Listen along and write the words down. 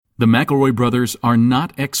The McElroy brothers are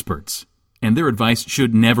not experts, and their advice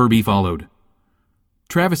should never be followed.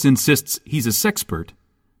 Travis insists he's a sexpert,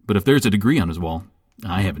 but if there's a degree on his wall,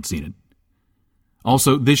 I haven't seen it.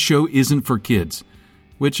 Also, this show isn't for kids,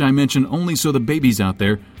 which I mention only so the babies out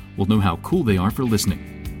there will know how cool they are for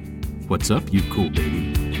listening. What's up, you cool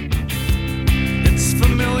baby? It's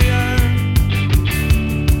familiar,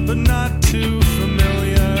 but not too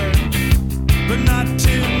familiar, but not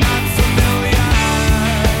too not familiar.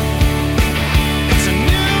 It's a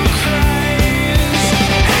new craze.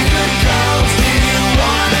 Hey, good girls, do you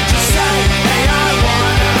wanna just say, hey, I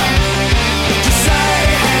wanna? Just say,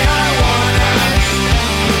 hey, I wanna.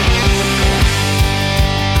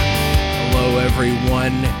 Hello,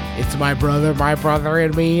 everyone. It's my brother,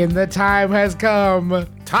 and me, and the time has come.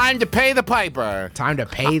 Time to pay the piper. Time to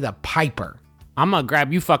pay the piper. I'm gonna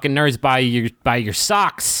grab you fucking nerds by your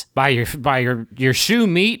socks, by your shoe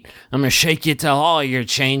meat. I'm gonna shake you till all your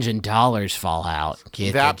change in dollars fall out.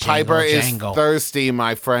 Get That the piper jangle. is thirsty,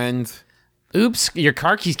 my friend. Oops, your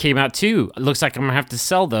car keys came out too. Looks like I'm gonna have to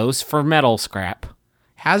sell those for metal scrap.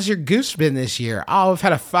 How's your goose been this year? Oh, we've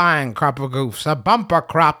had a fine crop of goofs, a bumper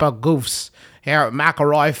crop of goofs here at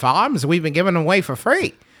McElroy Farms. We've been giving them away for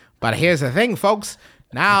free. But here's the thing, folks.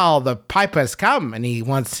 Now the piper's come, and he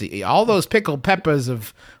wants all those pickled peppers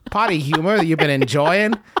of potty humor that you've been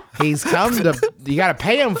enjoying. He's come to, you got to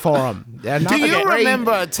pay him for them. Do you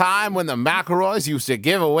remember a time when the McElroys used to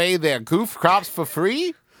give away their goof crops for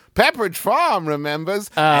free? Pepperidge Farm remembers,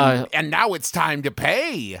 and now it's time to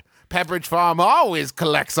pay. Pepperidge Farm always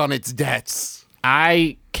collects on its debts.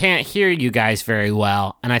 I can't hear you guys very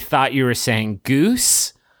well, and I thought you were saying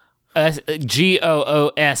goose, Goose,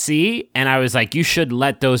 and I was like, you should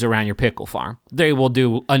let those around your pickle farm. They will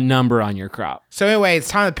do a number on your crop. So anyway, it's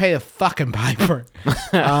time to pay the fucking piper.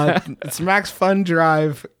 It's Max Fun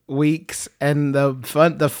Drive weeks, and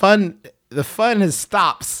the fun has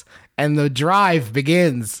stops. And the drive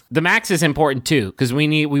begins. The max is important too, because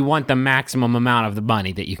we want the maximum amount of the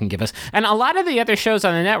money that you can give us. And a lot of the other shows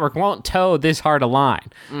on the network won't toe this hard a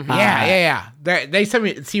line. Mm-hmm. Yeah. They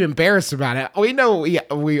seem embarrassed about it. We know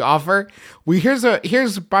we offer.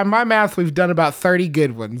 Here's by my math, we've done about 30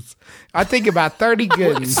 good ones. I think about 30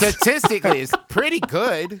 good ones. Statistically, it's pretty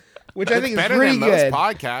good. Which I think is better pretty than good. most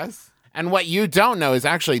podcasts. And what you don't know is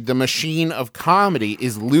actually the machine of comedy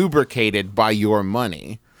is lubricated by your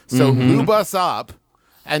money. So lube us up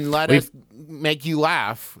and let us make you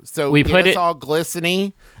laugh. So we put us all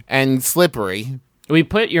glistening and slippery. We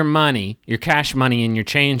put your money, your cash money and your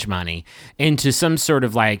change money into some sort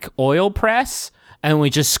of like oil press, and we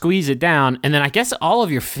just squeeze it down. And then I guess all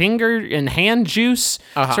of your finger and hand juice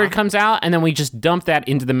sort of comes out, and then we just dump that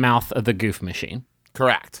into the mouth of the goof machine.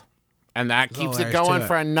 Correct. And that keeps it going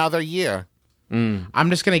for another year. I'm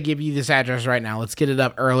just going to give you this address right now. Let's get it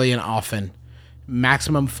up early and often.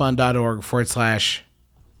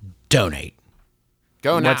 MaximumFun.org/donate.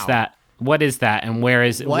 Go now. What's that? What is that? And where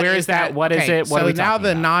is that? What is it? What so are we now talking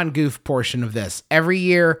the about? non-goof portion of this. Every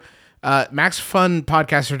year, Max Fun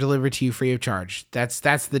podcasts are delivered to you free of charge. That's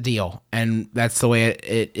the deal. And that's the way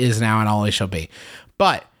it is now and always shall be.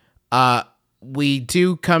 But we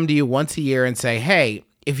do come to you once a year and say, hey,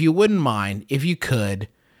 if you wouldn't mind, if you could,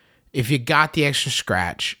 if you got the extra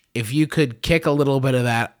scratch, if you could kick a little bit of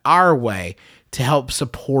that our way to help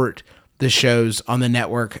support the shows on the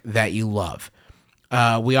network that you love.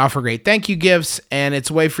 We offer great thank you gifts, and it's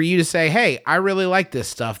a way for you to say, hey, I really like this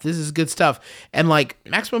stuff. This is good stuff. And like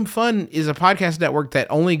Maximum Fun is a podcast network that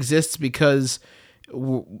only exists because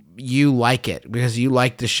you like it, because you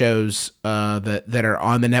like the shows that are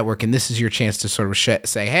on the network, and this is your chance to sort of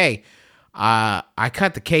say, hey, I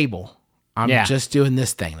cut the cable. I'm just doing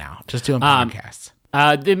this thing now, just doing podcasts.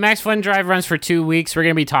 The Max Fun Drive runs for 2 weeks. We're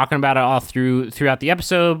going to be talking about it all throughout the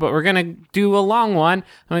episode, but we're going to do a long one,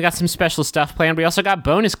 and we got some special stuff planned. We also got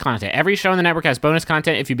bonus content. Every show on the network has bonus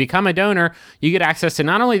content. If you become a donor, you get access to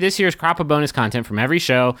not only this year's crop of bonus content from every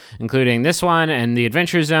show, including this one and the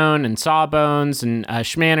Adventure Zone and Sawbones and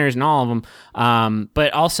Schmanners and all of them,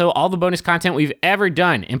 but also all the bonus content we've ever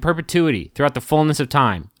done in perpetuity throughout the fullness of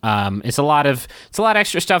time. It's a lot of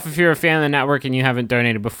extra stuff if you're a fan of the network and you haven't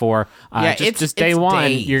donated before. It's day one.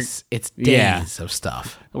 Days. It's days of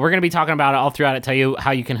stuff. We're going to be talking about it all throughout it, tell you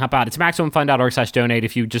how you can help out. It's MaximumFun.org/donate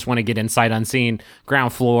if you just want to get inside unseen,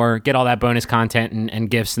 ground floor, get all that bonus content and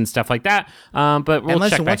gifts and stuff like that. But we'll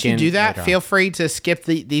check back in. Once you do that, feel free to skip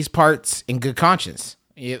these parts in good conscience.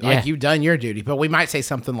 You've done your duty. But we might say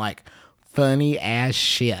something like, funny ass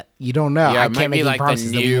shit. You don't know. Yeah, I can't make like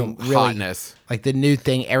promises. the new hotness. Like the new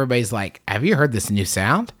thing. Everybody's like, have you heard this new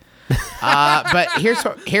sound? But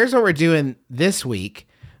here's what we're doing this week.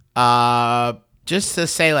 Just just to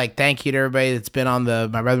say like thank you to everybody that's been on the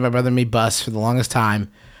my brother and me bus for the longest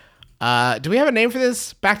time. Do we have a name for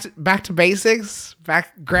this? Back to basics.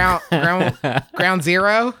 Ground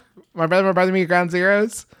zero. My brother and me ground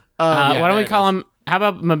zeros. Why don't we call them? How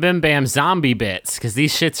about MBMBaM zombie bits? Because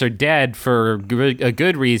these shits are dead for a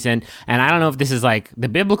good reason. And I don't know if this is like the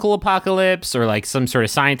biblical apocalypse or like some sort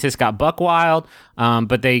of scientist got buck wild.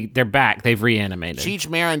 But they're back. They've reanimated. Cheech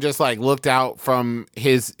Marin just like looked out from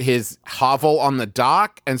his hovel on the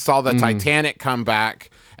dock and saw the Titanic come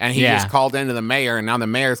back. And he just called into the mayor, and now the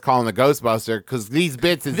mayor's calling the Ghostbuster because these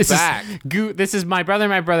bits is back. This is my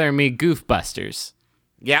brother and me, Goofbusters.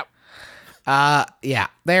 Yep. Yeah,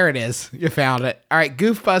 there it is. You found it. All right,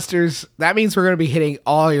 Goofbusters. That means we're going to be hitting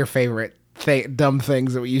all your favorite dumb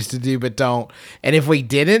things that we used to do but don't. And if we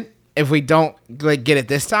don't like get it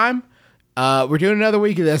this time, we're doing another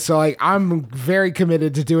week of this. So like, I'm very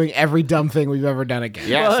committed to doing every dumb thing we've ever done again.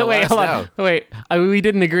 Yeah. Well, so wait, hold on. Wait, we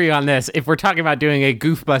didn't agree on this. If we're talking about doing a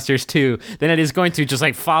Goofbusters 2, then it is going to just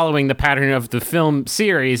like following the pattern of the film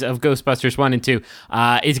series of Ghostbusters 1 and 2.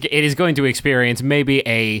 It is going to experience maybe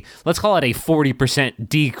let's call it a 40%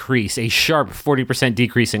 decrease, a sharp 40%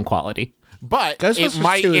 decrease in quality. But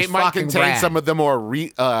Ghostbusters 2 is it might fucking contain rad. some of the more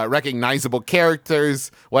recognizable characters,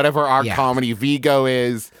 whatever our comedy Vigo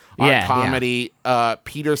is. Our comedy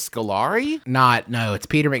Peter Scolari? No, it's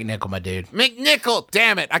Peter McNichol, my dude. McNichol!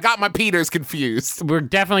 Damn it, I got my Peters confused. We're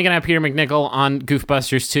definitely going to have Peter McNichol on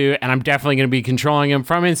Goofbusters 2, and I'm definitely going to be controlling him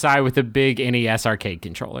from inside with a big NES arcade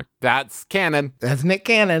controller. That's canon. That's Nick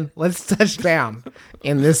Cannon. Let's touch down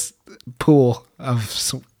in this pool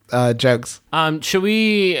of jokes. Should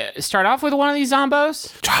we start off with one of these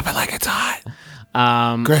zombos? Drop it like it's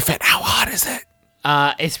hot. Griffin, how hot is it?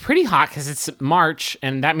 It's pretty hot because it's March,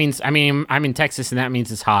 and that means, I'm in Texas, and that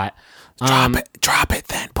means it's hot. Drop it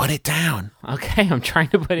then. Put it down. Okay, I'm trying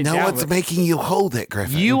to put it down. No one's making you hold it,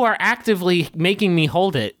 Griffin. You are actively making me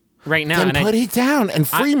hold it right now. Then put it down and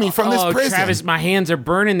free me from this prison. Travis, my hands are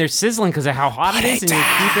burning. They're sizzling because of how hot it is, and you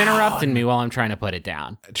keep interrupting me while I'm trying to put it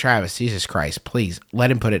down. Travis, Jesus Christ, please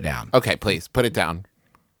let him put it down. Okay, please, put it down.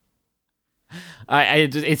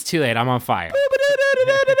 It's too late. I'm on fire.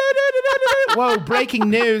 Whoa, breaking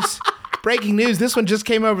news. Breaking news. This one just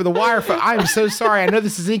came over the wire. I'm so sorry. I know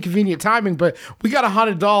this is inconvenient timing, but we got a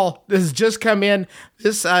haunted doll. This has just come in.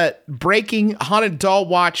 This breaking haunted doll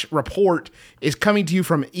watch report is coming to you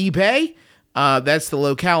from eBay. That's the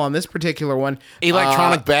locale on this particular one.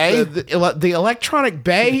 Electronic Bay? The Electronic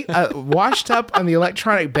Bay washed up on the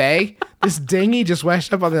Electronic Bay. This dinghy just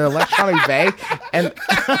washed up on the Electronic Bay. And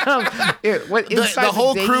the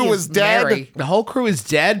whole crew was dead? Mary. The whole crew is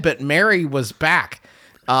dead, but Mary was back.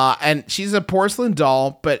 And she's a porcelain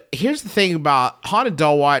doll. But here's the thing about Haunted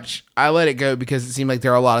Doll Watch. I let it go because it seemed like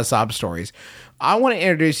there are a lot of sob stories. I want to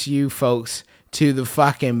introduce you folks to the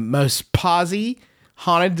fucking most posy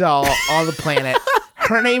haunted doll on the planet.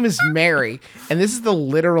 Her name is Mary, and this is the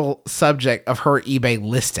literal subject of her eBay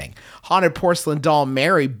listing. Haunted porcelain doll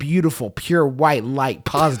Mary, beautiful, pure white, light,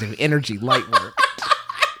 positive energy, light work.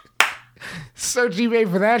 Search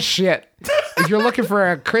eBay for that shit. If you're looking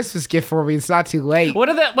for a Christmas gift for me, it's not too late.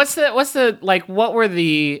 What were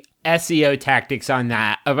the SEO tactics on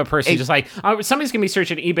that of a person just like somebody's gonna be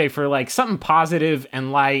searching eBay for like something positive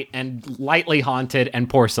and light and lightly haunted and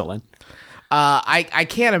porcelain? I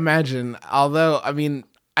can't imagine. Although, I mean,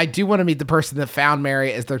 I do want to meet the person that found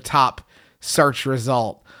Mary as their top search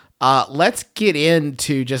result. Let's get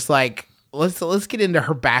into just like let's get into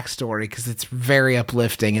her backstory because it's very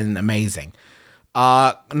uplifting and amazing.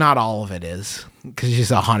 Not all of it is because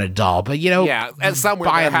she's a haunted doll, but and somewhere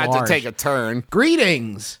by they and had large. to take a turn.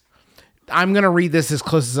 Greetings. I'm gonna read this as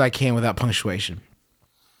close as I can without punctuation.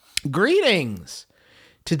 Greetings.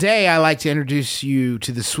 Today, I'd like to introduce you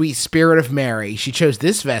to the sweet spirit of Mary. She chose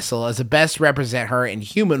this vessel as to best represent her in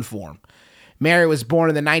human form. Mary was born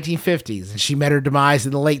in the 1950s, and she met her demise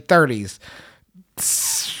in the late 30s.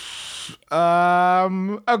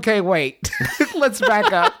 Okay, wait. Let's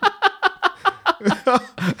back up.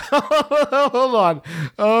 Hold on.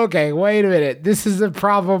 Okay, wait a minute. This is a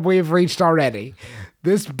problem we've reached already.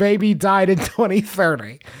 This baby died in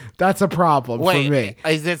 2030. That's a problem for me.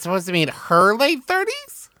 Is it supposed to mean her late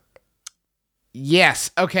 30s? Yes.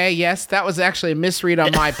 Okay, yes. That was actually a misread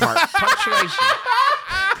on my part. Punctuation.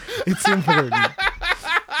 It's important.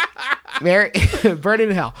 Mary, burn in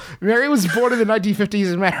hell. Mary was born in the 1950s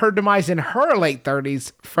and met her demise in her late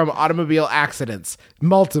 30s from automobile accidents.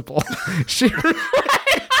 Multiple. She trying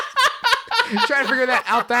to figure that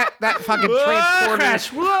out. That fucking transporter.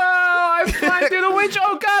 Crash. Whoa! I'm flying through the winch.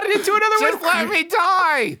 Oh god, into another Just let me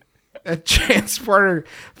die. a transporter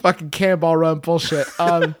fucking cannonball run bullshit.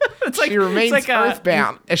 She remains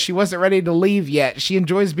earthbound as she wasn't ready to leave yet. She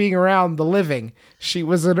enjoys being around the living. She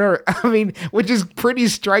was an earth. I mean, which is pretty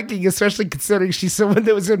striking, especially considering she's someone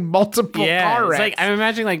that was in multiple car wrecks. It's like, I'm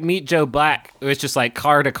imagining like Meet Joe Black. It was just like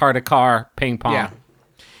car to car to car ping pong. Yeah.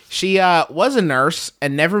 She was a nurse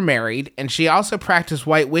and never married, and she also practiced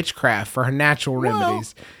white witchcraft for her natural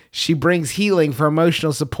remedies. She brings healing for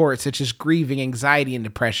emotional support, such as grieving, anxiety, and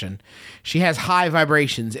depression. She has high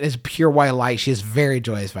vibrations. It is pure white light. She has very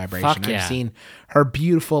joyous vibration. Fuck yeah. I've seen her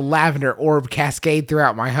beautiful lavender orb cascade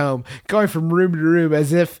throughout my home, going from room to room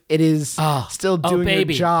as if it is still doing her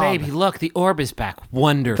job. Baby, look, the orb is back.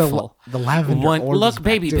 Wonderful. The lavender orb look, is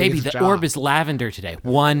baby, back doing the its job. orb is lavender today.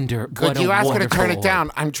 Could you ask her to turn it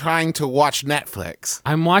down? I'm trying to watch Netflix.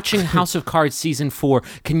 I'm watching House of Cards season 4.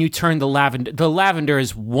 Can you turn the lavender? The lavender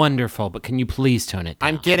is wonderful, but can you please tone it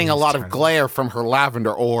down? I'm getting a lot of glare from her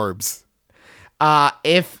lavender orbs.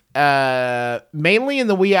 If mainly in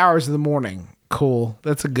the wee hours of the morning. Cool.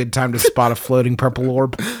 That's a good time to spot a floating purple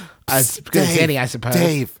orb. As good as any, I suppose.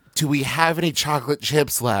 Dave, do we have any chocolate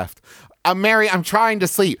chips left? Mary, I'm trying to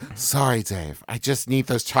sleep. Sorry, Dave. I just need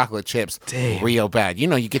those chocolate chips real bad. You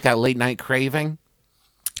know, you get that late night craving.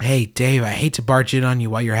 Hey, Dave, I hate to barge in on you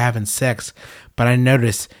while you're having sex, but I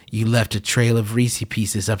noticed you left a trail of Reese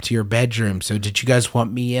Pieces up to your bedroom. So did you guys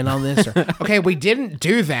want me in on this? Okay, we didn't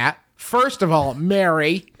do that. First of all,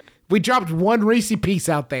 Mary, we dropped one Reese piece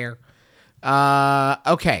out there.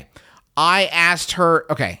 Okay. I asked her,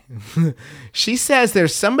 okay. She says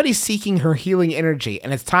there's somebody seeking her healing energy,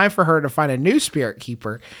 and it's time for her to find a new spirit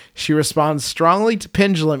keeper. She responds strongly to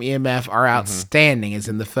pendulum EMF are outstanding, as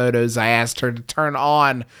in the photos I asked her to turn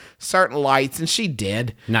on certain lights, and she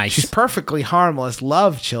did. Nice. She's perfectly harmless,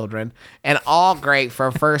 love children, and all great for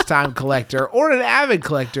a first-time collector or an avid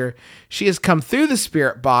collector. She has come through the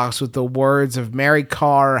spirit box with the words of Mary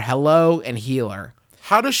Carr, hello, and healer.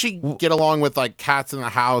 How does she get along with like cats in the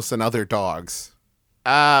house and other dogs?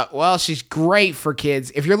 Well, she's great for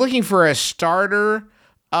kids. If you're looking for a starter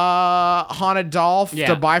haunted doll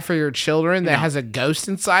to buy for your children that has a ghost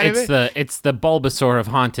inside of it. It's the Bulbasaur of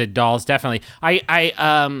haunted dolls, definitely.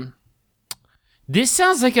 This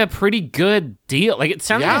sounds like a pretty good deal. Like it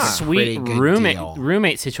sounds like a sweet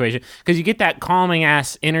roommate situation, because you get that calming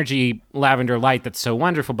ass energy lavender light that's so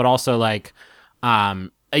wonderful, but also like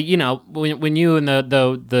you know, when you and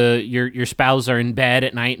your spouse are in bed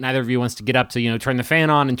at night, neither of you wants to get up to, you know, turn the fan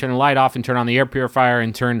on and turn the light off and turn on the air purifier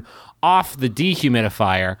and turn off the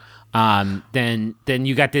dehumidifier. Then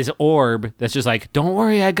you got this orb that's just like, don't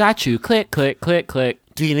worry, I got you. Click, click, click, click.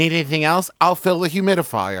 Do you need anything else? I'll fill the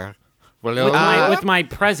humidifier. With my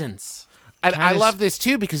presence. And I love this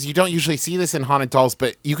too, because you don't usually see this in haunted dolls,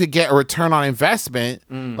 but you could get a return on investment.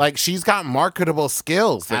 Like she's got marketable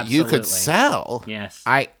skills that you could sell. Yes.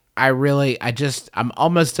 I'm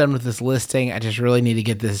almost done with this listing. I just really need to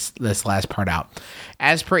get this last part out.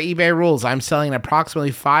 As per eBay rules, I'm selling an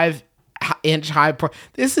approximately 5-inch high.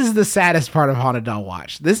 This is the saddest part of Haunted Doll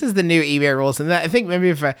Watch. This is the new eBay rules, and I think maybe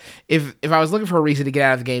if I was looking for a reason to get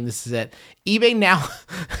out of the game, this is it. eBay now,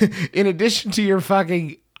 in addition to your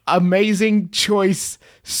fucking amazing choice,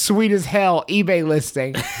 sweet as hell eBay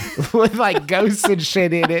listing with like ghosts and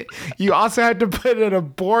shit in it, you also have to put in a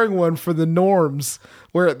boring one for the norms,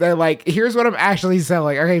 where they're like, here's what I'm actually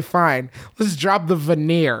selling. Okay, fine, let's drop the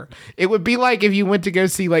veneer. It would be like if you went to go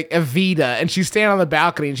see like Evita and she's standing on the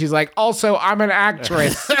balcony and she's like, also I'm an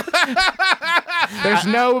actress. There's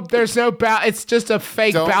no it's just a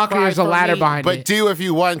fake balcony. There's a ladder behind but it. Do if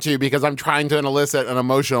you want to, because I'm trying to elicit an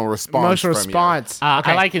emotional response.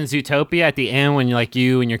 Okay. I like in Zootopia at the end when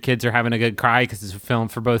you and your kids are having a good cry, because it's a film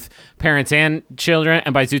for both parents and children.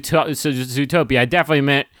 And by Zootopia, I definitely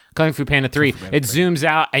meant Kung Fu Panda 3. It zooms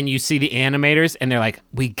out and you see the animators and they're like,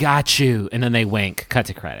 we got you. And then they wink. Cut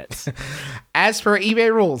to credits. As for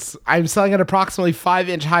eBay rules, I'm selling an approximately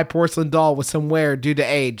 5-inch high porcelain doll with some wear due to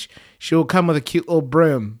age. She will come with a cute little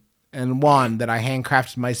broom and wand that I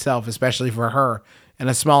handcrafted myself, especially for her, and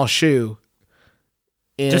a small shoe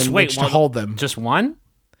in which to hold them. Just one?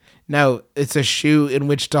 No, it's a shoe in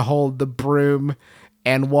which to hold the broom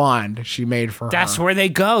and wand she made for her. That's where they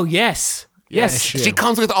go, yes. Yes. She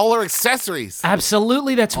comes with all her accessories.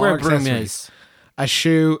 Absolutely, that's where a broom is. A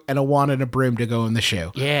shoe and a wand and a broom to go in the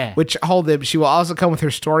shoe. Yeah. Which hold them. She will also come with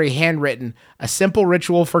her story handwritten, a simple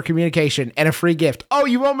ritual for communication, and a free gift. Oh,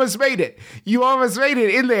 you almost made it. You almost made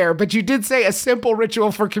it in there, but you did say a simple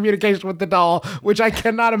ritual for communication with the doll, which I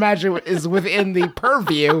cannot imagine is within the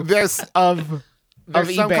purview of There's some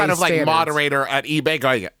eBay kind of like standards. moderator at eBay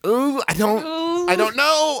going, ooh, I don't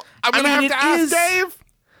know. I'm going to have to ask Dave.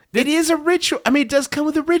 It is a ritual. I mean, it does come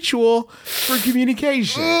with a ritual for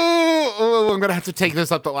communication. I'm gonna have to take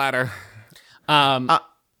this up the ladder.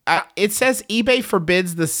 It says eBay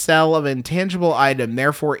forbids the sale of intangible item.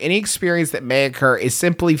 Therefore, any experience that may occur is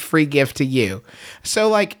simply free gift to you. So,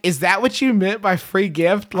 like, is that what you meant by free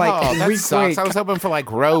gift? Like, Oh, that wink, sucks. wink. I was hoping for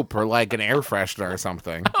like rope or like an air freshener or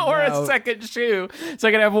something. Or a second shoe. So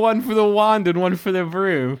I can have one for the wand and one for the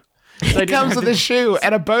brew. So It comes with a shoe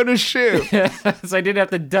and a bonus shoe. So I didn't have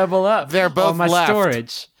to double up. They're both on my left.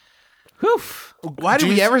 storage. Whew. Why did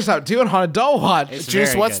we ever stop doing Haunted Doll Watch? Juice,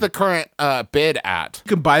 very what's good. the current bid at? You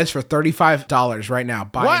can buy this for $35 right now.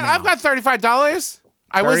 Buy What? it now. I've got $35.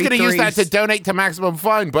 I was going to use that to 33s. donate to Maximum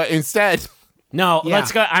Fun, but instead, No, Yeah.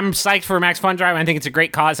 let's go. I'm psyched for Max Fun Drive. I think it's a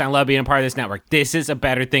great cause. I love being a part of this network. This is a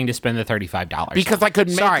better thing to spend the $35. because I could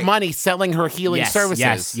make Sorry. money selling her healing yes,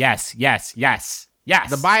 services. yes.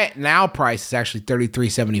 The buy it now price is actually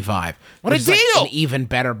 $33.75. What a which is, like, deal! an even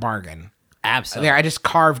better bargain. Absolutely. There, I just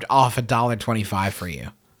carved off $1.25 for you.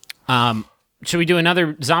 Should we do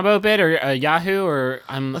another Zombo bit or Yahoo or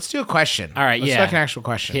Let's do a question. All right, Let's yeah. do like an actual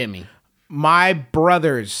question. hit me? My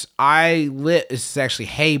brothers, this is actually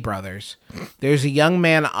Hey Brothers. There's a young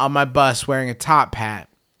man on my bus wearing a top hat.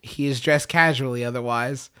 He is dressed casually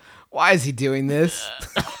otherwise. Why is he doing this?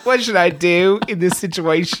 What should I do in this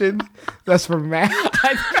situation? That's from Matt.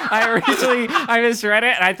 I misread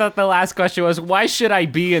it and I thought the last question was, why should I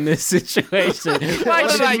be in this situation? Why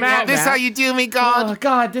What should did I Matt? do? This how you do me, God? Oh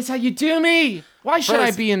God, this how you do me? Why should I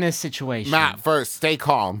First- be in this situation? Matt, first, stay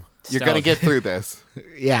calm. You're So- going to get through this.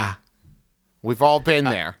 Yeah. We've all been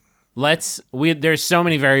there. There's so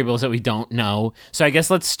many variables that we don't know. So I guess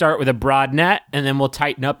let's start with a broad net and then we'll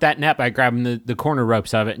tighten up that net by grabbing the corner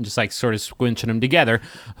ropes of it and just like sort of squinching them together.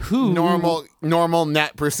 Normal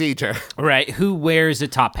net procedure. Right. Who wears a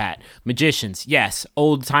top hat? Magicians. Yes.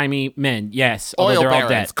 Old timey men. Yes. Although Oil they're all dead.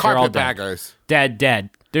 barons, They're all dead. carpetbaggers. Dead.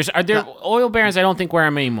 Are there oil barons? I don't think wear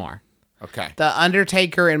them anymore. Okay. The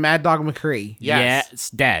Undertaker and Mad Dog McCree. Yes.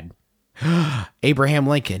 Dead. Abraham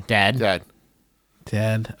Lincoln. Dead.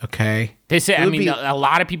 Dead. Okay. They say. I Who would mean, be- a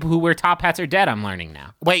lot of people who wear top hats are dead. I'm learning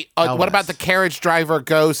now. Wait, Elvis. what about the carriage driver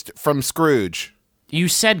ghost from Scrooge? You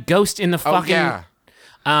said ghost in the Oh, fucking. yeah.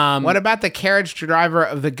 What about the carriage driver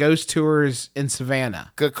of the ghost tours in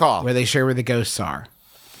Savannah? Good call. Where they share where the ghosts are.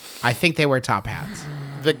 I think they wear top hats.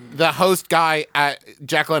 The host guy at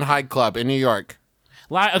Jekyll and Hyde Club in New York.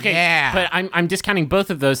 Okay, Yeah. but I'm discounting both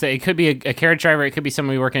of those. That it could be a carriage driver, it could be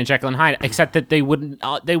somebody working at Jekyll and Hyde. Except that they would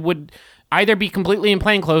either be completely in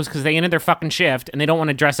plain clothes because they ended their fucking shift and they don't want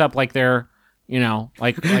to dress up like they're,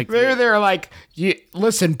 like They're like,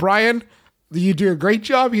 listen, Brian, you do a great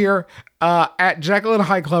job here at Jekyll and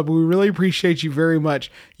Hyde Club. We really appreciate you very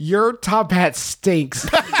much. Your top hat stinks.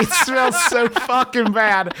 It smells so fucking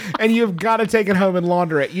bad, and you've got to take it home and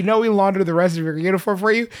launder it. You know we launder the rest of your uniform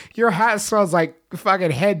for you. Your hat smells like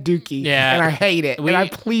fucking head dookie, Yeah. and I hate it. and I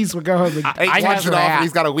please would go home and Hey, wash wash it your off, hat. and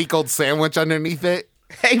he's got a week old sandwich underneath it.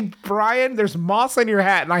 Hey, Brian, there's moss on your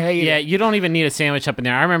hat, and I hate Yeah, it. you don't even need a sandwich up in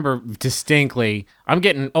there. I remember distinctly. I'm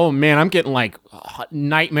getting like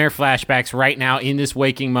nightmare flashbacks right now in this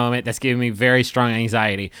waking moment. That's giving me very strong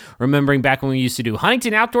anxiety. Remembering back when we used to do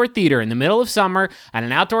Huntington Outdoor Theater in the middle of summer at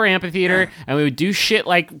an outdoor amphitheater, and we would do shit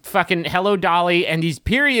like fucking Hello Dolly and these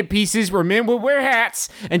period pieces where men would wear hats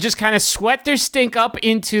and just kind of sweat their stink up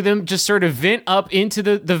into them, just sort of vent up into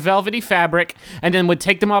the velvety fabric, and then would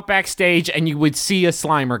take them up backstage, and you would see a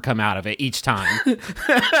Slimer come out of it each time.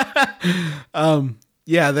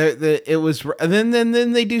 Yeah, it was, and then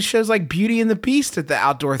they do shows like Beauty and the Beast at the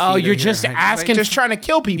outdoor theater. Oh, you're here. just Like, asking- just trying to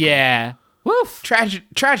kill people. Yeah. Woof.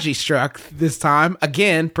 Tragedy struck this time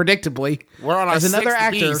again, predictably. We're on our as another sixth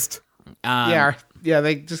actor. beast. Yeah,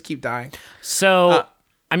 they just keep dying. So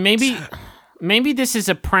maybe this is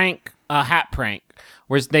a prank, a hat prank,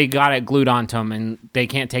 where they got it glued onto them and they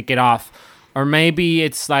can't take it off. Or maybe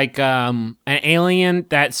it's like an alien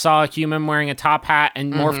that saw a human wearing a top hat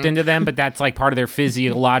and morphed into them, but that's like part of their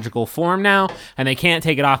physiological form now, and they can't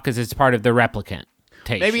take it off because it's part of the replicant.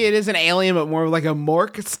 Maybe it is an alien, but more like a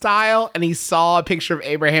Mork style. And he saw a picture of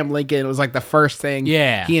Abraham Lincoln. It was like the first thing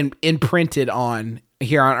he imprinted on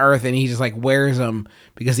here on Earth, and he just like wears them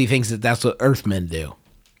because he thinks that that's what Earthmen do.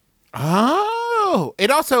 Oh,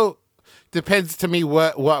 it also depends to me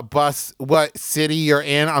what city you're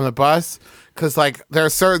in on the bus. Because, like, there are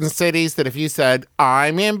certain cities that if you said,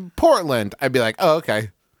 I'm in Portland, I'd be like, oh, okay.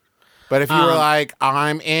 But if you were like,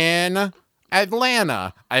 I'm in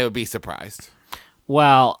Atlanta, I would be surprised.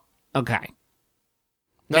 Well, okay.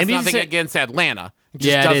 That's Maybe nothing it's against Atlanta. It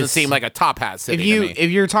just Yeah, it doesn't is. seem like a top hat city to me.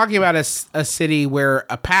 If you're talking about a city where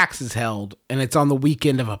a PAX is held and it's on the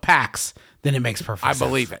weekend of a PAX, then it makes perfect I sense.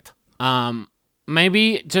 believe it.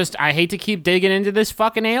 Maybe just I hate to keep digging into this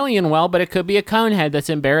fucking alien well, but it could be a conehead that's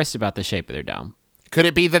embarrassed about the shape of their dome. Could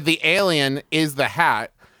it be that the alien is the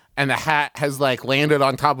hat, and the hat has like landed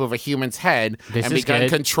on top of a human's head This and is begun good.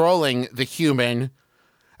 controlling the human,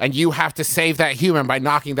 and you have to save that human by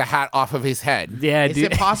knocking the hat off of his head? Yeah, Is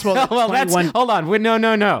it possible that well, that's 21 hold on. Wait,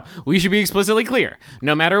 no. We should be explicitly clear.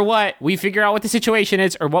 No matter what, we figure out what the situation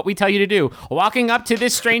is or what we tell you to do. Walking up to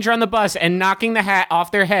this stranger on the bus and knocking the hat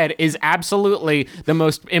off their head is absolutely the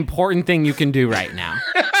most important thing you can do right now.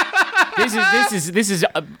 This is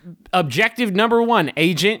objective number 1,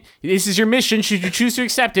 agent. This is your mission. Should you choose to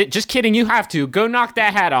accept it? Just kidding. You have to go knock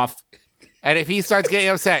that hat off. And if he starts getting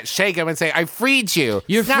upset, shake him and say, "I freed you.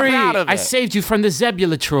 You're Snap free. out of I it. saved you from the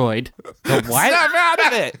Zebulatroid." The what? Snap out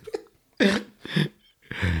of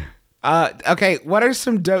it." Okay, what are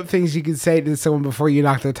some dope things you can say to someone before you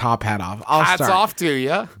knock their top hat off? I'll Hats start. off to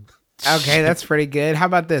you. Okay, that's pretty good. How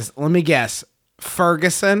about this? Let me guess.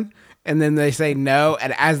 Ferguson, and then they say no,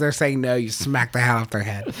 and as they're saying no, you smack the hat off their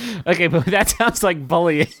head. Okay, but that sounds like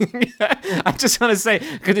bullying. I just want to say,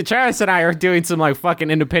 because Travis and I are doing some like fucking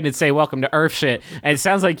independent say welcome to Earth shit, and it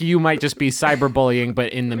sounds like you might just be cyberbullying,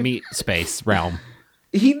 but in the meat space realm.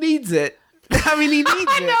 He needs it. I mean, he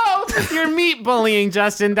needs it. No, you're meat bullying,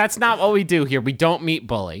 Justin. That's not what we do here. We don't meat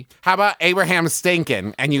bully. How about Abraham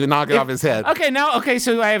Stinkin' and you knock it off his head? Okay,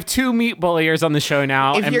 so I have 2 meat bulliers on the show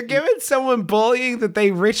now. If you're giving someone bullying that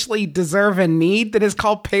they richly deserve and need, that is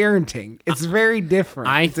called parenting. It's very different.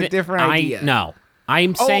 It's a different idea. No,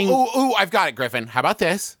 I'm saying. Oh, I've got it, Griffin. How about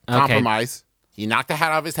this? Okay. Compromise. You knock the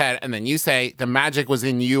hat off his head, and then you say, the magic was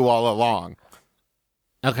in you all along.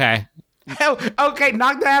 Okay. Hell, okay,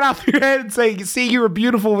 knock the hat off your head and say, see, you were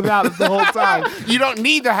beautiful without it the whole time. You don't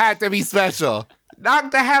need the hat to be special.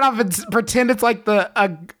 Knock the hat off and pretend it's like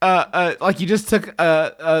like you just took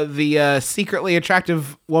the secretly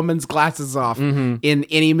attractive woman's glasses off in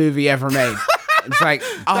any movie ever made. It's like,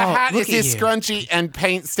 The oh, hat look is at his you. scrunchy and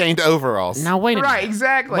paint-stained overalls. Now wait a Right, minute.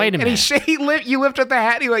 exactly. Wait a and minute. you lift up the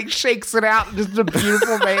hat, and he like shakes it out, and just a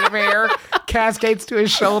beautiful mane of hair cascades to his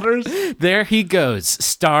shoulders. There he goes,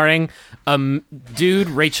 starring dude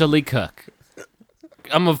Rachel Lee Cook.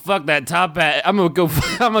 I'm gonna fuck that top hat. I'm gonna go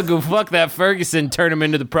fuck that Ferguson. Turn him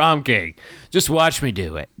into the prom king. Just watch me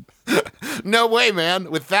do it. No way, man.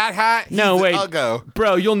 With that hat, No, wait. I'll go.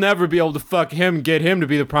 Bro, you'll never be able to fuck him and get him to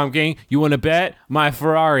be the prom king. You want to bet? My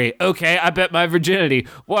Ferrari. Okay, I bet my virginity.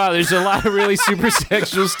 Wow, there's a lot of really super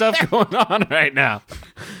sexual stuff going on right now.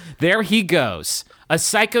 There he goes. A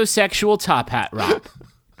psychosexual top hat romp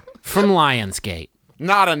from Lionsgate.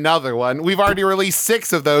 Not another one. We've already released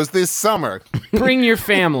 6 of those this summer. Bring your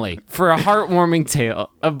family for a heartwarming tale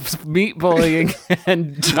of meat bullying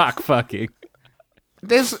and jock fucking.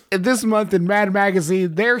 This month in Mad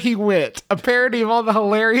Magazine, There He Went, a parody of all the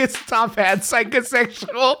hilarious top hat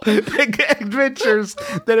psychosexual adventures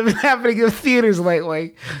that have been happening in theaters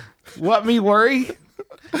lately. What me worry?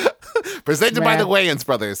 Presented by Man. the Wayans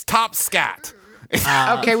brothers. Top scat.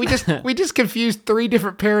 Okay, we just confused 3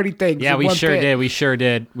 different parody things. Yeah, in we one sure bit. did. We sure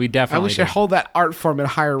did. We definitely We should did. hold that art form in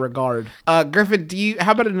higher regard. Griffin,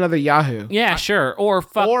 how about another Yahoo? Yeah, sure. Or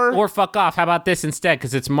fuck off. How about this instead?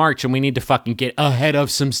 Because it's March and we need to fucking get ahead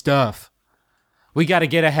of some stuff. We got to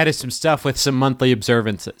get ahead of some stuff with some monthly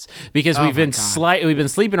observances because we've been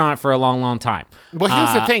sleeping on it for a long, long time. Well,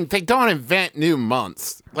 here's the thing. They don't invent new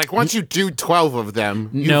months. Like, once you do 12 of them,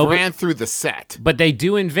 you No, but- ran through the set. But they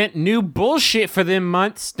do invent new bullshit for them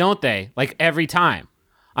months, don't they? Like every time.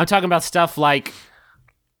 I'm talking about stuff like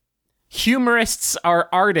Humorists Are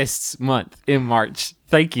Artists Month in March.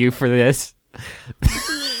 Thank you for this.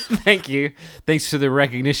 Thank you. Thanks for the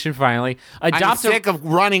recognition finally. I'm sick of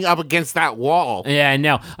running up against that wall. Yeah,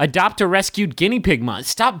 no. Adopt a Rescued Guinea Pig Month.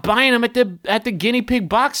 Stop buying them at the guinea pig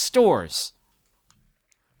box stores.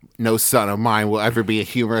 No son of mine will ever be a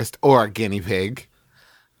humorist or a guinea pig.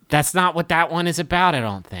 That's not what that one is about, I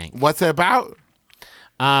don't think. What's it about?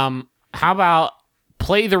 How about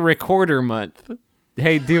Play the Recorder Month?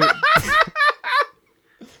 Hey, do it.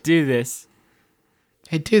 Do this.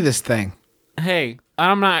 Hey, do this thing. Hey,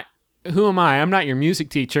 who am I? I'm not your music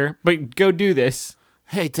teacher, but go do this.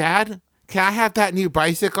 Hey, Dad, can I have that new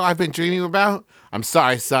bicycle I've been dreaming about? I'm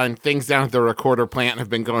sorry, son. Things down at the recorder plant have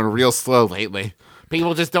been going real slow lately.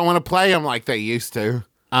 People just don't want to play them like they used to.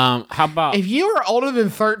 How about If you are older than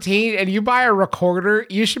 13 and you buy a recorder,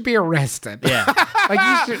 you should be arrested. yeah?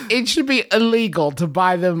 It should be illegal to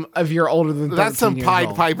buy them if you're older than 13 That's some years Pied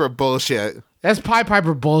old. Piper bullshit. That's Pied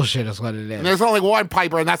Piper bullshit is what it is. And there's only one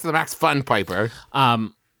Piper, and that's the Max Fun Piper.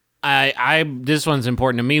 I this one's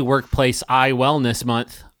important to me. Workplace Eye Wellness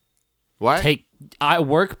Month. What?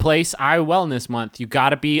 workplace eye wellness month. You got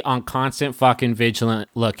to be on constant fucking vigilant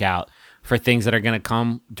lookout for things that are going to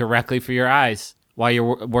come directly for your eyes while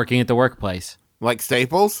you're working at the workplace. Like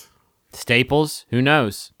Staples? Staples? Who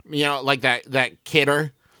knows? You know, like that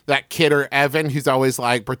kidder Evan who's always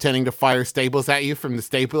like pretending to fire staples at you from the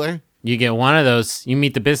stapler. You get one of those, you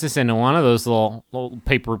meet the business end of one of those little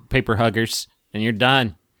paper huggers, and you're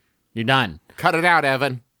done. You're done. Cut it out,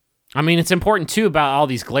 Evan. I mean, it's important, too, about all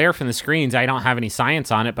these glare from the screens. I don't have any science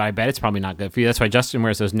on it, but I bet it's probably not good for you. That's why Justin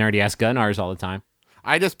wears those nerdy-ass Gunnars all the time.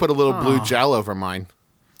 I just put a little blue gel over mine.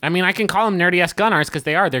 I mean, I can call them nerdy-ass Gunnars because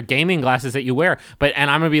they are. They're gaming glasses that you wear. And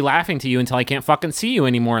I'm going to be laughing to you until I can't fucking see you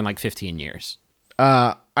anymore in like 15 years.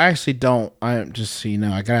 I actually don't. I just so you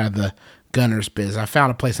know, I got out of the Gunners biz. I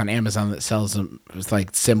found a place on Amazon that sells them. It's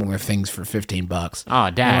like similar things for $15. Oh,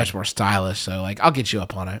 Dad. They're much more stylish. So like, I'll get you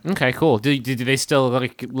up on it. Okay, cool. Do they still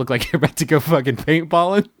look like you're about to go fucking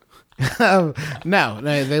paintballing? No,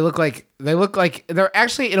 they look like they're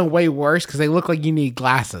actually in a way worse because they look like you need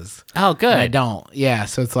glasses. Oh, good. And I don't. Yeah,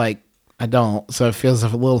 so it's like I don't. So it feels a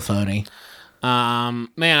little phony. Man,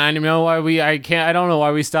 I don't know why I don't know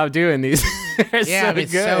why we stopped doing these. Yeah,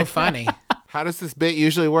 it's so funny. How does this bit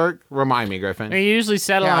usually work? Remind me, Griffin. We usually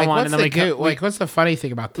settle on one, and then what's the funny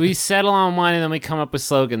thing about this? we settle on one, and then we come up with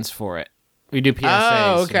slogans for it. We do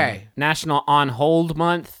PSAs. Oh, okay. National On Hold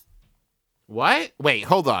Month, What? Wait,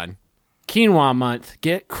 hold on. Quinoa Month.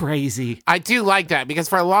 Get crazy. I do like that because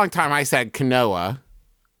for a long time I said quinoa.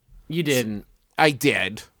 You didn't. I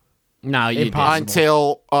did. No, you Impossible.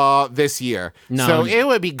 didn't. Until this year. No. So it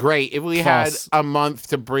would be great if we False. had a month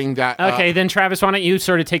to bring that Okay, up. then Travis, why don't you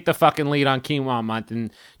sort of take the fucking lead on Quinoa Month, and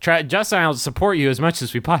Justin and I will support you as much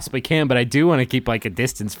as we possibly can, but I do want to keep like a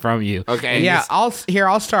distance from you. Okay. Yeah, I'll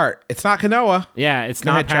start. It's not quinoa. Yeah, it's Go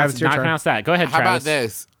not ahead, Travis, pronounced, your not turn. pronounced that. Go ahead, How Travis. about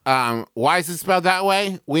this? Why is it spelled that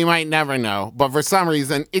way? We might never know. But for some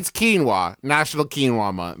reason, it's quinoa, National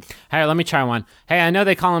Quinoa Month. Hey, let me try one. Hey, I know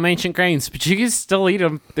they call them ancient grains, but you can still eat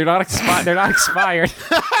them. They're not expired. They're not expired.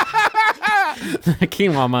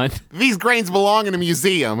 Quinoa Month. These grains belong in a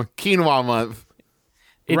museum. Quinoa Month.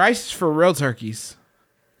 Rice is for real turkeys.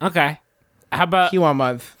 Okay. How about Quinoa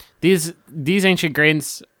month. these ancient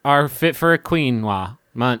grains are fit for a quinoa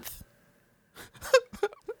month?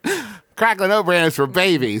 Crackling oat bran is for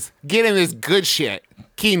babies. Get in this good shit.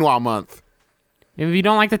 Quinoa Month. If you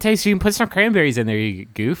don't like the taste, you can put some cranberries in there, you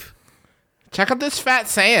goof. Check out this fat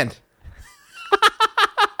sand.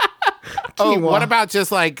 Oh, Quinoa. what about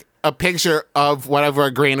just like a picture of whatever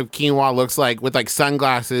a grain of quinoa looks like with like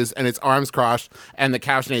sunglasses and its arms crossed and the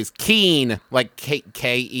caption is keen, like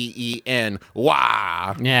Keen.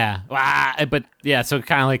 Wow. Yeah. Wow. But yeah, so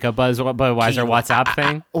kind of like a Budweiser WhatsApp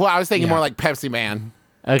thing. Well, I was thinking Yeah. more like Pepsi Man.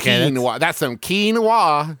 Okay. Quinoa. That's some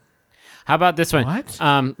quinoa. How about this one?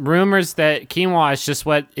 What? Rumors that quinoa is just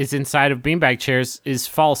what is inside of beanbag chairs is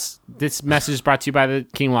false. This message is brought to you by the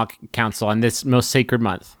Quinoa Council on this most sacred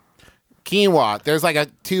month. Quinoa. There's like a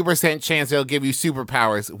 2% chance it'll give you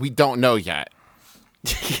superpowers. We don't know yet.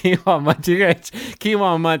 Quinoa month.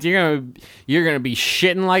 Quinoa month. You're gonna be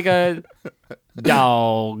shitting like a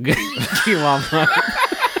dog. Quinoa month.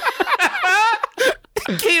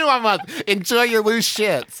 Quinoa Month. Enjoy your loose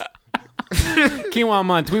shits. Quinoa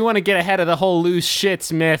month. We want to get ahead of the whole loose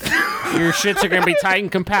shits myth. Your shits are gonna be tight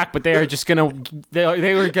and compact, but they are just gonna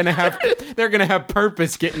they're gonna have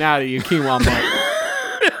purpose getting out of you. Quinoa month.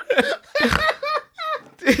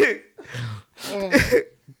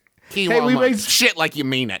 Quinoa we Month. made- Shit like you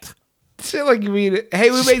mean it. Shit like you mean it.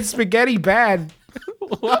 Hey, we made spaghetti bad.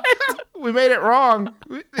 What? We made it wrong.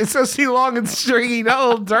 It's so too long and stringy, not a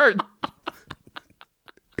little dirt.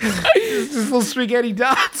 Just little spaghetti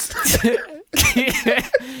dots.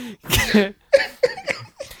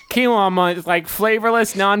 Quinoa month is like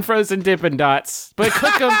flavorless, non-frozen Dippin' Dots, but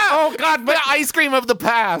cook them. Oh God! The But ice cream of the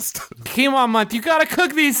past. Quinoa month, you gotta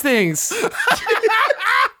cook these things.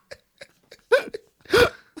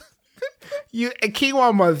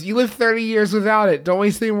 Quinoa month. You live 30 years without it. Don't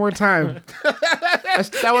waste any more time.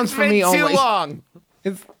 That one's for me Been too only. long.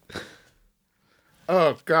 It's-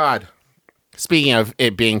 Oh God. Speaking of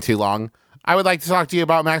it being too long, I would like to talk to you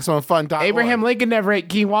about MaximumFun.org. Abraham Lincoln never ate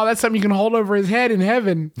quinoa. That's something you can hold over his head in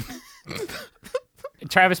heaven.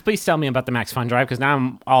 Travis, please tell me about the Max Fun Drive because now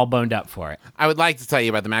I'm all boned up for it. I would like to tell you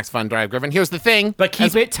about the Max Fun Drive, Griffin. Here's the thing. But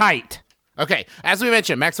keep it tight. Okay, as we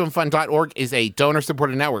mentioned, MaximumFun.org is a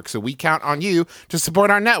donor-supported network, so we count on you to support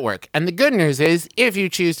our network. And the good news is, if you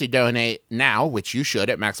choose to donate now, which you should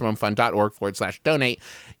at MaximumFun.org/donate,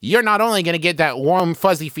 you're not only going to get that warm,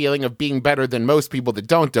 fuzzy feeling of being better than most people that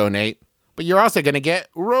don't donate, but you're also going to get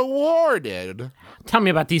rewarded. Tell me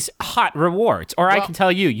about these hot rewards, or I can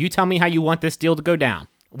tell you. You tell me how you want this deal to go down.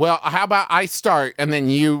 Well, how about I start and then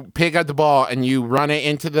you pick up the ball and you run it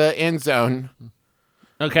into the end zone?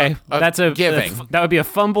 Okay, that's a giving. That would be a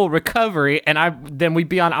fumble recovery, and then we'd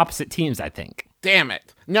be on opposite teams, I think. Damn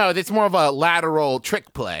it. No, that's more of a lateral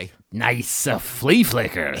trick play. Nice, a flea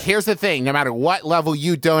flicker. Here's the thing. No matter what level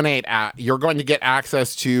you donate at, you're going to get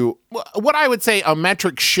access to what I would say a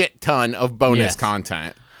metric shit ton of bonus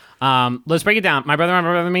content. Let's break it down. My brother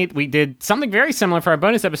and me, we did something very similar for our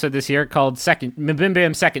bonus episode this year called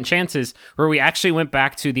MBMBaM Second Chances, where we actually went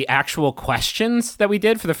back to the actual questions that we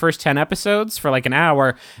did for the first 10 episodes for like an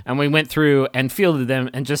hour, and we went through and fielded them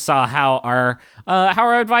and just saw how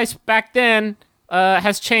our advice back then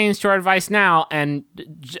has changed to our advice now, and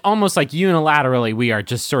almost like unilaterally, we are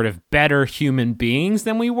just sort of better human beings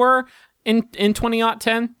than we were in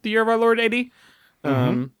 2010, the year of our Lord AD.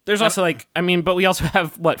 There's also but we also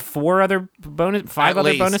have five other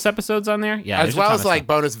bonus episodes on there. Yeah, as well as like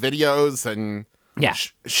bonus videos and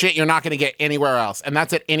shit you're not going to get anywhere else, and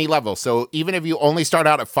that's at any level. So even if you only start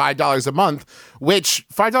out at $5 a month, which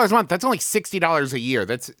 $5 a month, that's only $60 a year.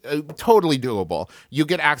 That's totally doable. You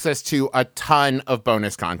get access to a ton of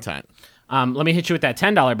bonus content. Let me hit you with that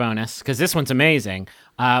 $10 bonus because this one's amazing.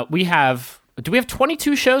 Do we have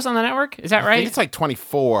 22 shows on the network? Is that right? I think it's like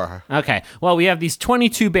 24. Okay. Well, we have these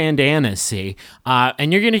 22 bandanas,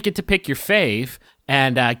 and you're going to get to pick your fave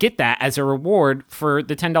and get that as a reward for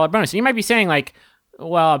the $10 bonus. And you might be saying like,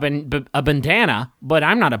 well, a bandana, but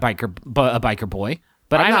I'm not a biker boy.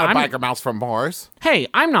 But I'm not a biker mouse from Mars. Hey,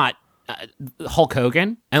 I'm not Hulk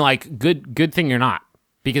Hogan, and like good thing you're not,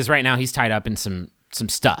 because right now he's tied up in some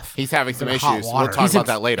stuff. He's having some issues. We'll talk about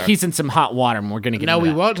that later. He's in some hot water, and we're going to get into we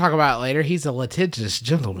that. won't talk about it later. He's a litigious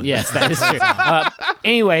gentleman. Yes, that is true.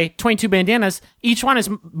 Anyway, 22 bandanas. Each one is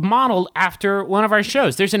modeled after one of our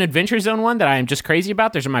shows. There's an Adventure Zone one that I am just crazy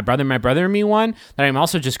about. There's a My Brother and Me one that I'm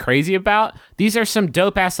also just crazy about. These are some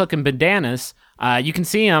dope-ass looking bandanas. You can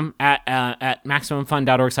see them at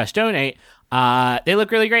MaximumFun.org/donate. They look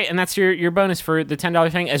really great, and that's your bonus for the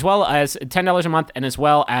 $10 thing, as well as $10 a month, and as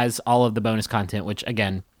well as all of the bonus content, which,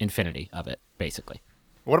 again, infinity of it, basically.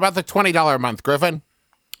 What about the $20 a month, Griffin?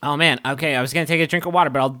 Oh, man. Okay, I was going to take a drink of water,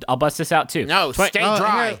 but I'll bust this out, too. No, stay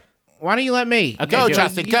dry. Here, why don't you let me? Okay, go,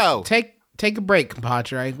 Justin, go. Take a break,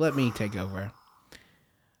 compadre. Let me take over.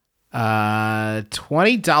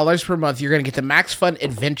 $20 per month, you're going to get the Max Fun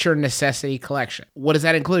Adventure Necessity Collection. What does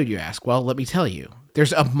that include, you ask? Well, let me tell you.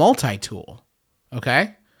 There's a multi-tool,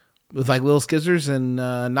 okay? With like little scissors and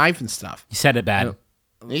knife and stuff. You said it bad.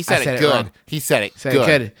 He said it good. Wrong. He said it Said good. it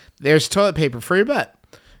good. There's toilet paper for your butt.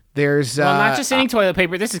 There's not just any toilet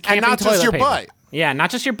paper. This is camping not toilet just your paper. butt. Yeah,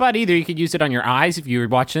 not just your butt either. You could use it on your eyes if you were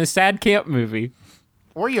watching a sad camp movie.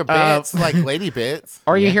 Or your bits, like lady bits.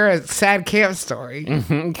 or you hear a sad camp story.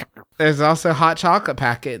 There's also a hot chocolate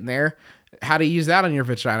packet in there. How to use that on your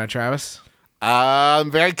vagina, Travis?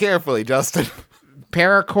 Very carefully, Justin.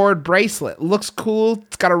 Paracord bracelet. Looks cool.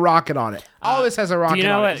 It's got a rocket on it. All this has a rocket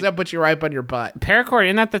on it. That puts you right on your butt. Paracord,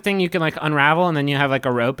 isn't that the thing you can like unravel and then you have like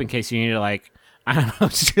a rope in case you need to like, I don't know,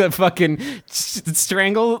 just fucking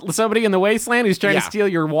strangle somebody in the wasteland who's trying to steal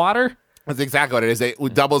your water? That's exactly what it is. It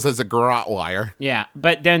doubles as a garrote wire. Yeah,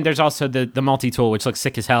 but then there's also the multi-tool, which looks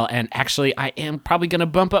sick as hell, and actually I am probably going to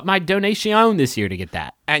bump up my donation this year to get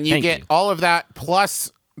that. And you get all of that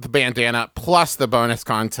plus the bandana plus the bonus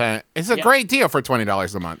content. It's a great deal for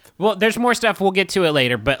 $20 a month. Well, there's more stuff. We'll get to it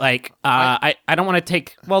later, but like I don't want to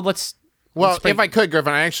take. Well, let's. If I could,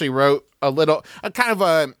 Griffin, I actually wrote a little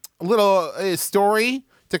story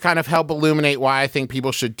to kind of help illuminate why I think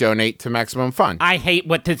people should donate to Maximum Fun. I hate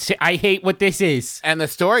what this is. And the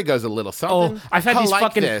story goes a little something. Oh, I've had these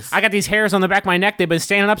fucking. I got these hairs on the back of my neck. They've been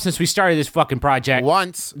standing up since we started this fucking project.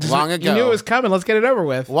 Long ago. You knew it was coming. Let's get it over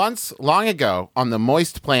with. Once, long ago, on the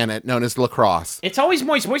moist planet known as Lacrosse. It's always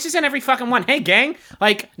moist. Moist is in every fucking one. Hey, gang.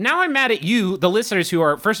 Like, now I'm mad at you, the listeners who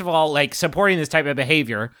are, first of all, like, supporting this type of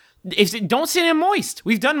behavior. Don't send in moist.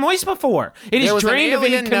 We've done moist before. It is drained of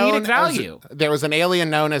any comedic value. There was an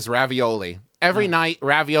alien known as Ravioli. Every night,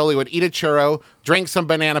 Ravioli would eat a churro, drink some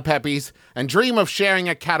banana peppies, and dream of sharing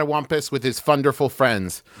a catawampus with his funderful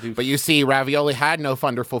friends. But you see, Ravioli had no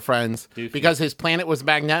funderful friends because his planet was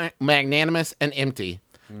magnanimous and empty.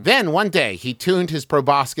 Then, one day, he tuned his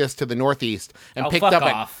proboscis to the northeast and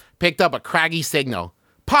picked up a craggy signal.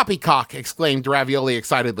 "Poppycock!" exclaimed Ravioli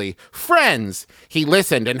excitedly. "Friends!" He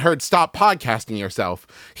listened and heard "Stop podcasting yourself."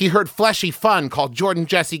 He heard fleshy fun called Jordan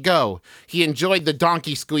Jesse Go. He enjoyed the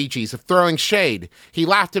donkey squeegees of throwing shade. He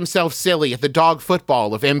laughed himself silly at the dog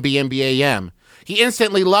football of MBMBaM. He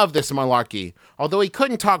instantly loved this malarkey. Although he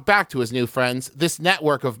couldn't talk back to his new friends, this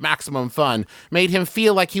network of maximum fun made him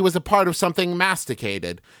feel like he was a part of something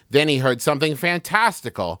masticated. Then he heard something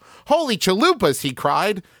fantastical. Holy chalupas, he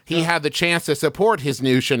cried. He had the chance to support his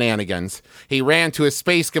new shenanigans. He ran to his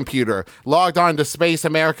space computer, logged on to Space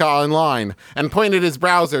America Online, and pointed his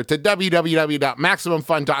browser to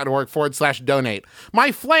www.maximumfun.org/donate.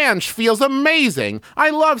 My flange feels amazing. I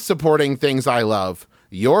love supporting things I love.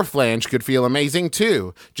 Your flange could feel amazing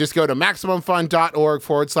too. Just go to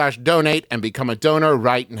maximumfun.org/donate and become a donor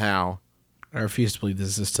right now. I refuse to believe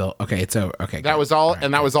this is still okay. It's over. Okay, That was all,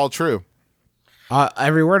 and that was all true.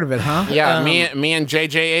 every word of it, huh? Yeah, me and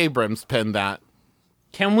J.J. Abrams penned that.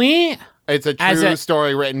 Can we, It's a true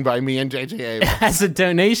story written by me and J.J. Abrams. as a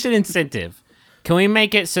donation incentive, can we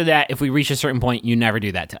make it so that if we reach a certain point, you never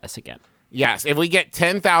do that to us again? Yes, if we get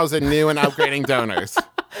 10,000 new and upgrading donors.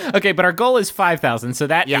 Okay, but our goal is 5,000, so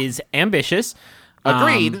that is ambitious.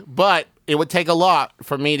 Agreed, but it would take a lot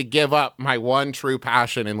for me to give up my one true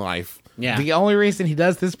passion in life. Yeah. The only reason he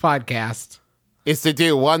does this podcast Is to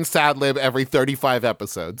do one sad lib every 35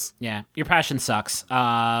 episodes. Yeah, your passion sucks.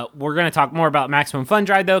 We're going to talk more about Maximum Fun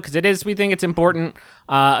Drive, though, because we think it's important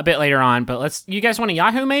a bit later on. But you guys want a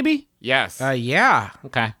Yahoo, maybe? Yes. yeah.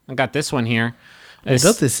 Okay, I got this one here. We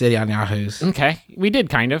built this city on Yahoo's. Okay, we did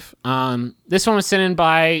kind of. This one was sent in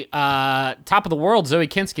by Top of the World, Zoe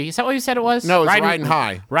Kinski. Is that what you said it was? No, it's Riding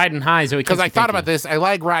High. Riding High, Zoe Kinski. Because I thought about this. I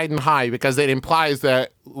like Riding High because it implies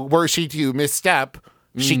that were she to misstep,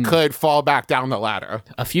 she could fall back down the ladder.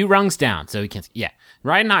 A few rungs down, Zoe Kinski. Yeah,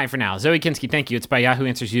 Riding High for now. Zoe Kinski, thank you. It's by Yahoo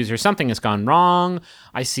Answers user. Something has gone wrong.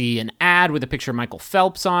 I see an ad with a picture of Michael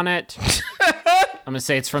Phelps on it. I'm going to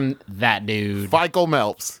say it's from that dude. Michael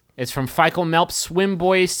Melps. It's from Feikle Melp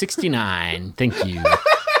Swimboy 69. Thank you.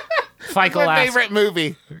 Feikle My asks, favorite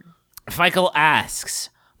movie. Feikle asks,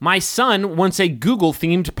 my son wants a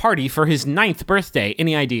Google-themed party for his 9th birthday.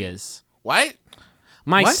 Any ideas? What?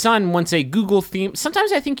 My son wants a Google-themed...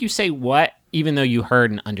 Sometimes I think you say what, even though you heard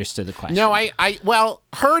and understood the question. No, well,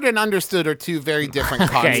 heard and understood are two very different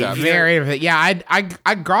concepts. Very. Yeah, I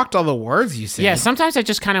grokked all the words you said. Yeah, sometimes I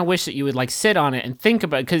just kind of wish that you would like sit on it and think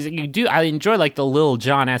about it, because you do. I enjoy like the Lil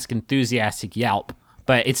Jon-esque enthusiastic yelp,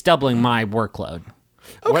 but it's doubling my workload.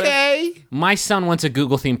 Okay. My son wants a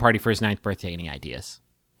Google theme party for his 9th birthday. Any ideas?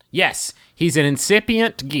 Yes, he's an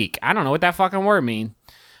incipient geek. I don't know what that fucking word means.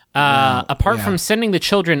 Apart from sending the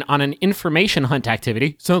children on an information hunt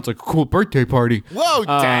activity, sounds like a cool birthday party. Whoa,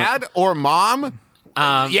 Dad or Mom?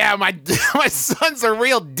 Yeah, my son's a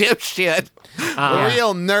real dipshit.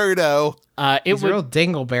 Real nerdo. He's a real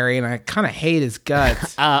dingleberry, and I kind of hate his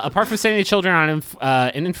guts. Apart from sending the children on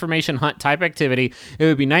an information hunt type activity, it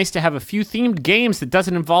would be nice to have a few themed games that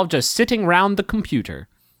doesn't involve just sitting around the computer.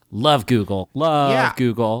 Love Google. Love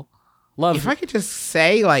Google. Love. If I could just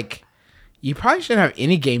say, like, you probably shouldn't have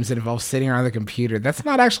any games that involve sitting around the computer. That's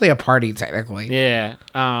not actually a party, technically. Yeah.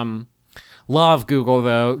 Love Google,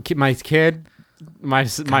 though. My kid... My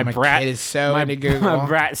brat kid is so into Google. My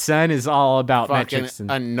brat son is all about Fucking metrics. And,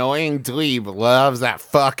 annoying dweeb loves that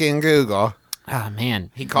fucking Google. oh, man.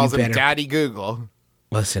 He calls him better- Daddy Google.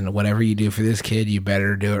 Listen, whatever you do for this kid, you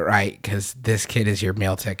better do it right, because this kid is your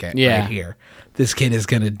meal ticket right here. This kid is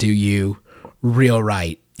going to do you real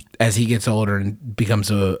right as he gets older and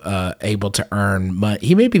becomes able to earn money.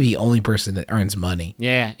 He may be the only person that earns money.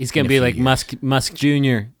 Yeah, he's going to be like Musk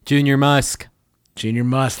Jr. Junior Musk. Junior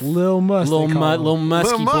Musk, Lil Musk, Lil they call him.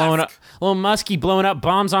 Muskie Musk. blowing up. Lil Muskie blowing up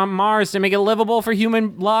bombs on Mars to make it livable for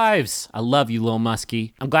human lives. I love you, Lil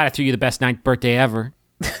Muskie. I'm glad I threw you the best 9th birthday ever.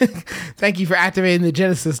 Thank you for activating the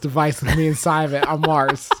Genesis device with me inside of it on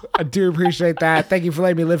Mars. I do appreciate that. Thank you for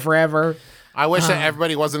letting me live forever. I wish that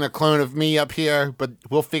everybody wasn't a clone of me up here, but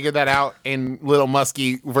we'll figure that out in Little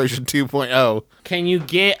Muskie version 2.0. Can you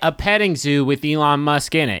get a petting zoo with Elon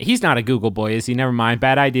Musk in it? He's not a Google boy, is he? Never mind.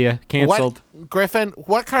 Bad idea. Canceled. Griffin,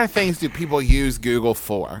 what kind of things do people use Google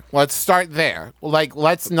for? Let's start there. Like,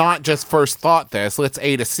 let's not just first thought this. Let's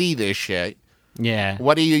A to C this shit. Yeah.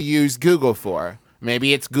 What do you use Google for?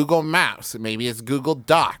 Maybe it's Google Maps. Maybe it's Google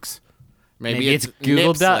Docs. Maybe it's Google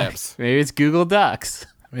Nip Ducks. Slips. Maybe it's Google Ducks.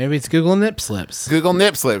 Maybe it's Google Nip Slips. Google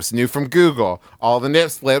Nip Slips, new from Google. All the Nip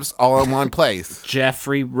Slips, all in one place.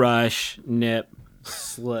 Jeffrey Rush Nip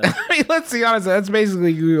Slip. I mean, let's be honest. That's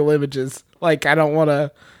basically Google Images. Like, I don't want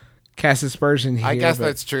to cast aspersion here. I guess but-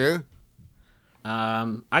 that's true.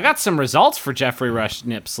 I got some results for Jeffrey Rush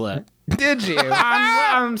Nip Slip. Did you?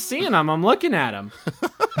 I'm seeing them. I'm looking at them.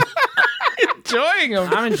 Enjoying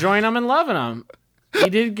them. I'm enjoying them and loving them. He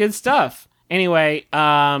did good stuff. Anyway,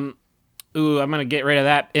 Ooh, I'm gonna get rid of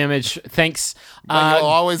that image. Thanks. But you'll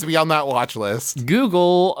always be on that watch list.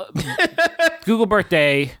 Google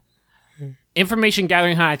birthday information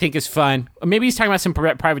gathering hunt. I think is fun. Or maybe he's talking about some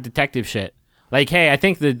private detective shit. Like, hey, I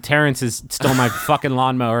think the Terrence has stole my fucking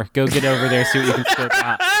lawnmower. Go get over there, see what you can scope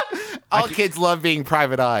out. All kids love being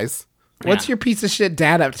private eyes. What's your piece of shit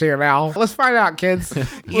dad up to now? Let's find out, kids.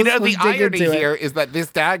 You know, Let's the dig irony into it. here is that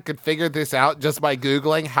this dad could figure this out just by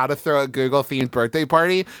Googling how to throw a Google-themed birthday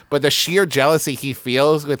party, but the sheer jealousy he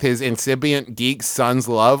feels with his incipient geek son's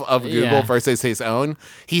love of Google Yeah. versus his own,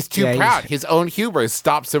 he's too Yeah, proud. His own hubris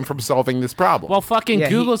stops him from solving this problem. Well, fucking Yeah,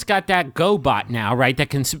 Google's got that GoBot now, right?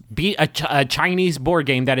 That can beat a Chinese board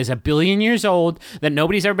game that is 1 billion years old that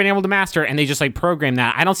nobody's ever been able to master, and they just like program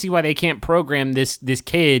that. I don't see why they can't program this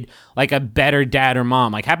kid like a better dad or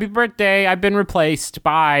mom. Like, happy birthday, I've been replaced.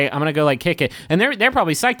 Bye. I'm gonna go like kick it. And they're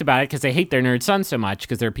probably psyched about it because they hate their nerd son so much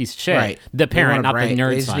because they're a piece of shit. Right. The They parent, want a not the break. nerd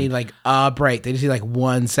They just son. need like a break. They just need like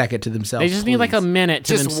 1 second to themselves. They just need like a please. minute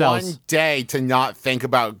to just themselves. one day to not think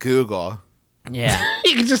about Google. Yeah.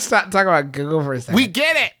 You can just stop talking about Google for a second. We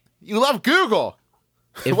get it. You love Google.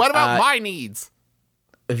 If, What about my needs?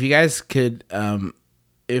 if you guys could,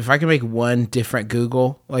 if I could make one different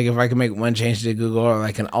Google, like if I could make one change to Google or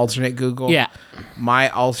like an alternate Google, Yeah. my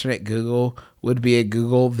alternate Google would be a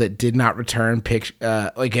Google that did not return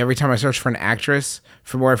like every time I searched for an actress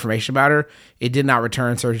for more information about her, it did not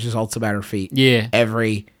return search results about her feet. Yeah.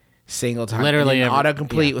 Every single time. Literally and every-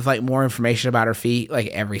 autocomplete with like more information about her feet, like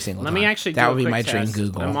every single Let time. me actually that do would a be quick my dream test.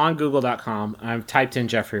 Google. I'm on Google.com. I've typed in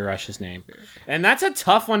Jeffrey Rush's name. And that's a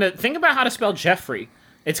tough one to think about how to spell Jeffrey.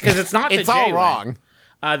 It's because it's not It's the J all way. wrong.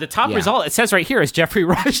 The top Yeah. result, it says right here, is Jeffrey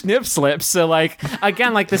Rush nip slips. So, like,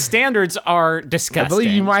 again, like the standards are disgusting. I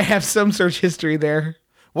believe you might have some search history there.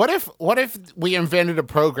 What if we invented a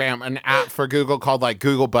program, an app for Google called like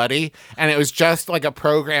Google Buddy, and it was just like a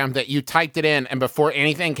program that you typed it in, and before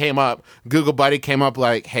anything came up, Google Buddy came up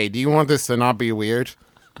like, "Hey, do you want this to not be weird?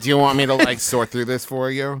 Do you want me to like sort through this for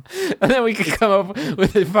you?" And then we could come up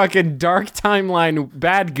with a fucking dark timeline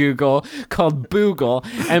bad Google called Boogle.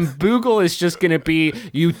 And Boogle is just going to be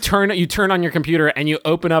you turn on your computer and you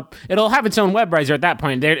open up. It'll have its own web browser at that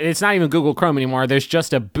point. It's not even Google Chrome anymore. There's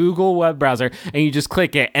just a Boogle web browser, and you just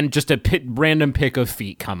click it, and just a random pic of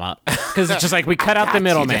feet come up. Because it's just like we cut out the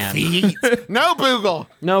middleman. No, Google.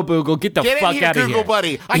 No, Boogle, get the Get in fuck here, out of Google here.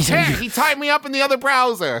 Buddy. I can't. He tied me up in the other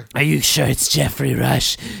browser. Are you sure it's Jeffrey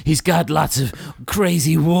Rush? He's got lots of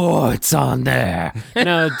crazy warts on there.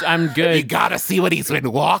 No, I'm You good. gotta see what he's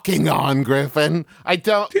been walking on, Griffin. I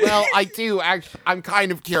don't. Well, I do. Actually, I'm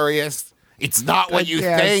kind of curious. It's not what you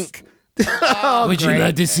Yes. think. Would you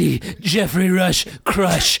like to see Jeffrey Rush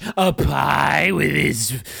crush a pie with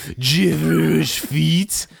his gibberish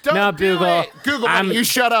feet? Don't no, do Google. it. Google Buddy, you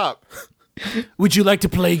shut up. Would you like to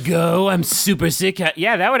play Go? I'm super sick.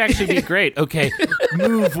 Yeah, that would actually be great. Okay,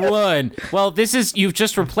 move one. Well, you've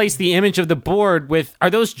just replaced the image of the board with, are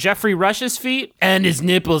those Jeffrey Rush's feet? And his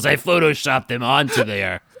nipples, I photoshopped them onto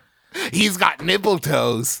there. He's got nipple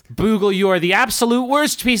toes. Boogle, you are the absolute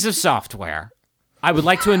worst piece of software. I would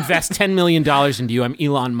like to invest $10 million into you. I'm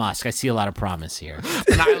Elon Musk. I see a lot of promise here.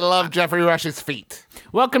 And I love Jeffrey Rush's feet.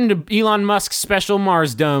 Welcome to Elon Musk's special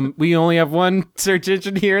Mars Dome. We only have one search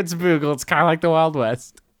engine here. It's Boogle. It's kind of like the Wild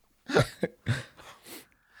West. How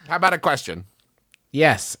about a question?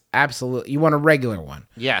 Yes, absolutely. You want a regular one.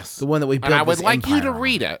 Yes. The one that we built And I would this like you empire to on.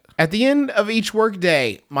 read it. At the end of each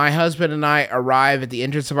workday, my husband and I arrive at the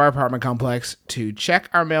entrance of our apartment complex to check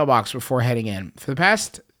our mailbox before heading in. For the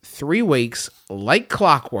past 3 weeks, like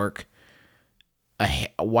clockwork, a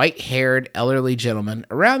white-haired elderly gentleman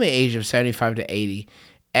around the age of 75 to 80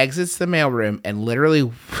 exits the mailroom and literally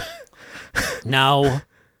No.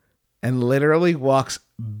 walks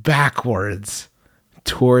backwards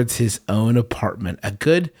towards his own apartment. A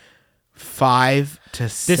good 5 to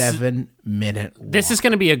 7 minute walk. This is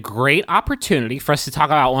going to be a great opportunity for us to talk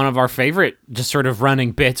about one of our favorite just sort of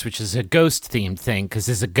running bits, which is a ghost-themed thing, because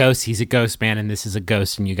there's a ghost, he's a ghost man, and this is a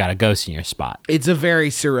ghost, and you got a ghost in your spot. It's a very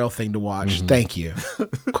surreal thing to watch. Thank you,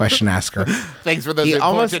 question asker. Thanks for those He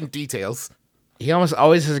important almost- details. He almost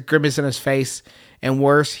always has a grimace in his face, and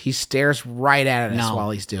worse, he stares right at us No.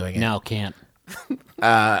 while he's doing it. No, can't.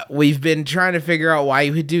 We've been trying to figure out why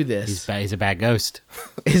he would do this. He's a bad ghost.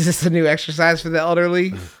 Is this a new exercise for the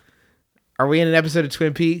elderly? Are we in an episode of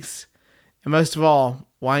Twin Peaks? And most of all,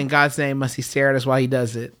 why in God's name must he stare at us while he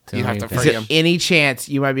does it? You have to Is Is free there him. any chance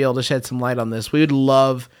you might be able to shed some light on this? We would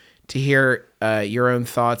love to hear your own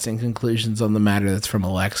thoughts and conclusions on the matter. That's from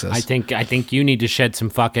Alexis. I think you need to shed some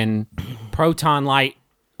fucking proton light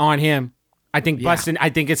on him. I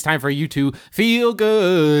think it's time for you to feel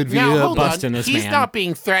good via Now, hold busting on. this He's man. not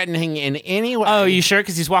being threatening in any way. Oh, you sure?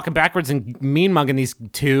 Because he's walking backwards and mean mugging these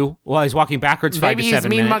two. Well, he's walking backwards 5 Maybe to he's 7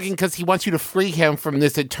 mean minutes. mugging because he wants you to free him from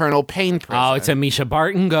this eternal pain prison. Oh, it's a Misha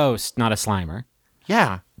Barton ghost, not a Slimer.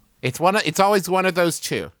 Yeah. It's always one of those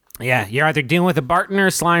two. Yeah, you're either dealing with a Barton or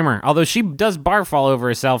a Slimer. Although she does barf all over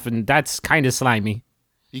herself, and that's kind of slimy.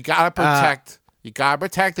 You gotta protect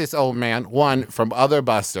this old man, one, from other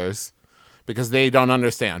busters, because they don't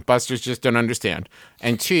understand. Busters just don't understand.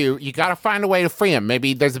 And two, you gotta find a way to free him.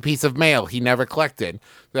 Maybe there's a piece of mail he never collected,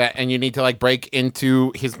 and you need to break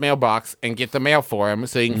into his mailbox and get the mail for him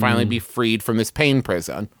so he can finally be freed from this pain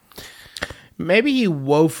prison. Maybe he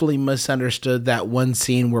woefully misunderstood that one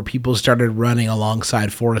scene where people started running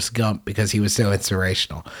alongside Forrest Gump because he was so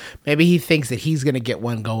inspirational. Maybe he thinks that he's going to get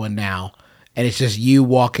one going now, and it's just you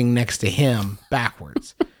walking next to him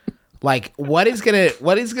backwards. What is gonna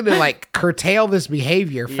curtail this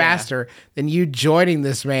behavior faster than you joining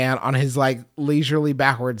this man on his leisurely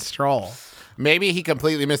backward stroll? Maybe he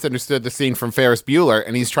completely misunderstood the scene from Ferris Bueller,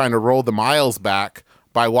 and he's trying to roll the miles back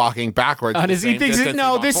by walking backwards. He thinks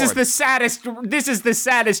this is the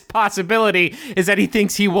saddest possibility is that he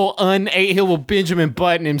thinks he will Benjamin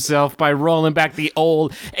Button himself by rolling back the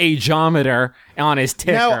old ageometer on his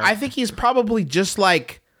ticker. No, I think he's probably just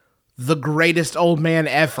the greatest old man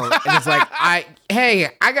ever. And it's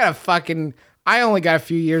I only got a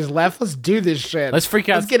few years left. Let's do this shit. Let's freak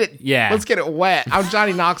out. Let's get it. Yeah. Let's get it wet. I'm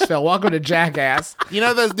Johnny Knoxville. Welcome to Jackass. You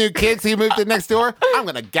know those new kids who moved in next door? I'm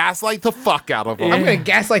going to gaslight the fuck out of them. I'm going to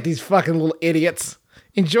gaslight these fucking little idiots.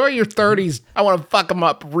 Enjoy your 30s. I want to fuck them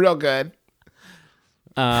up real good.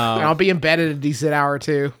 And I'll be in bed at a decent hour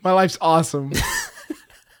too. My life's awesome.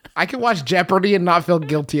 I can watch Jeopardy and not feel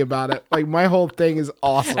guilty about it. My whole thing is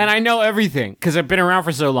awesome. And I know everything because I've been around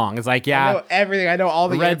for so long. It's I know everything. I know all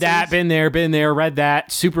the read that, answers. been there, read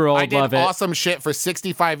that. Super old, I did love it. awesome shit for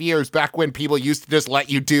 65 years back when people used to just let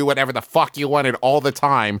you do whatever the fuck you wanted all the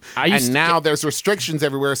time. And now there's restrictions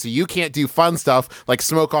everywhere, so you can't do fun stuff like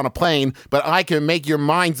smoke on a plane, but I can make your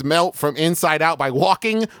minds melt from inside out by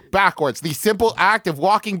walking backwards. The simple act of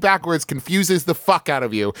walking backwards confuses the fuck out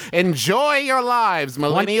of you. Enjoy your lives,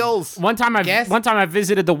 millennials. One time I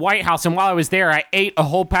visited the White House, and while I was there, I ate a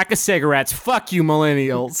whole pack of cigarettes. Fuck you,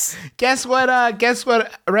 millennials. Guess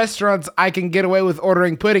what restaurants I can get away with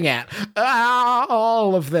ordering pudding at?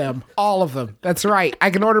 All of them. That's right. I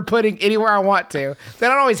can order pudding anywhere I want to. They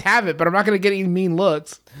don't always have it, but I'm not going to get any mean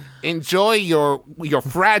looks. Enjoy your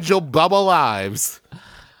fragile bubble lives.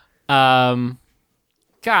 Guys,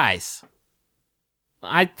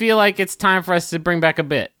 I feel like it's time for us to bring back a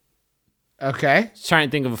bit. Okay. Just trying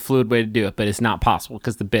to think of a fluid way to do it, but it's not possible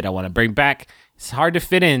because the bit I want to bring back, it's hard to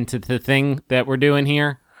fit into the thing that we're doing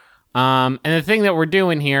here. And the thing that we're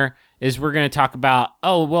doing here is we're going to talk about,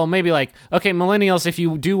 maybe millennials, if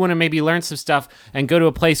you do want to maybe learn some stuff and go to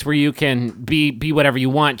a place where you can be whatever you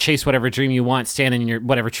want, chase whatever dream you want, stand in your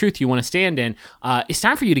whatever truth you want to stand in, it's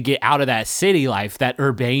time for you to get out of that city life, that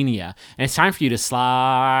urbania, and it's time for you to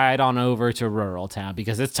slide on over to rural town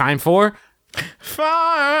because it's time for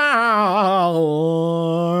Farm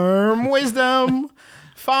wisdom.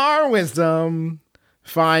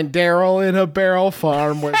 Find Daryl in a barrel.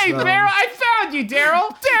 Farm wisdom. Hey, Daryl, I found you,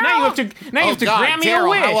 Daryl. Now you have to grant me a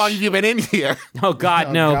wish. How long have you been in here? Oh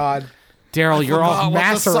God, no. God. Daryl, you're all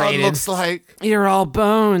What the sun macerated. looks like. You're all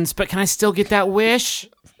bones, but can I still get that wish?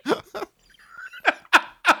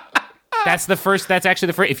 That's actually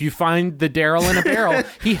the first. If you find the Daryl in a barrel,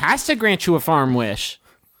 he has to grant you a farm wish.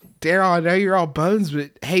 Daryl, I know you're all bones,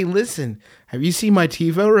 but hey, listen. Have you seen my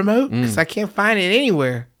TiVo remote? Because I can't find it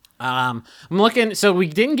anywhere. I'm looking. So we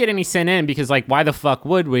didn't get any sent in because, why the fuck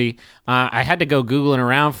would we? I had to go Googling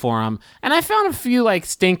around for them. And I found a few,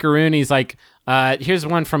 stinkeroonies. Here's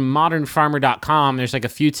one from modernfarmer.com. There's, a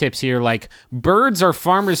few tips here, birds are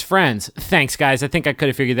farmers' friends. Thanks, guys. I think I could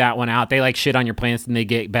have figured that one out. They, shit on your plants, and they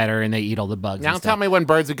get better, and they eat all the bugs. Now tell me when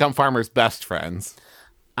birds become farmers' best friends.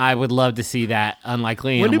 I would love to see that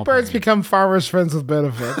unlikely When do animal birds parody. become farmers' friends with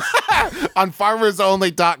benefits? On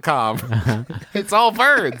farmersonly.com. It's all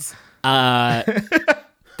birds.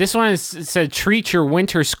 This one said treat your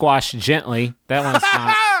winter squash gently. That one's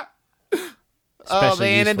not Oh,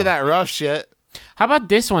 they ain't useful. into that rough shit. How about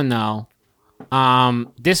this one though?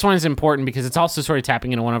 This one is important because it's also sort of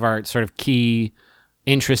tapping into one of our sort of key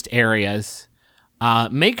interest areas.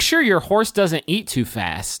 Make sure your horse doesn't eat too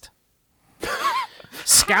fast.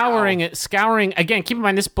 Scouring. Again, keep in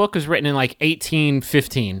mind this book was written in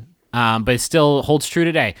 1815, but it still holds true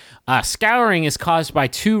today. Scouring is caused by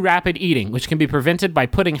too rapid eating, which can be prevented by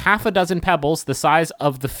putting half a dozen pebbles the size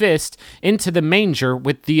of the fist into the manger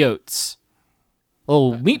with the oats.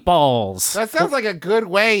 Oh, meatballs. That sounds like a good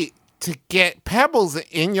way to get pebbles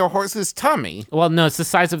in your horse's tummy. Well, no, it's the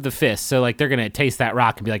size of the fist. So, like, they're going to taste that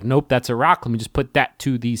rock and be like, nope, that's a rock. Let me just put that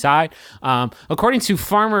to the side. According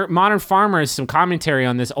to Modern Farmers, some commentary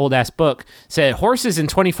on this old-ass book said horses in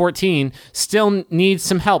 2014 still need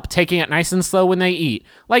some help taking it nice and slow when they eat.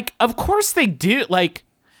 Like, of course they do. Like,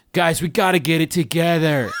 guys, we got to get it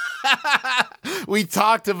together. We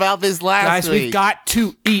talked about this last week. Guys, we've got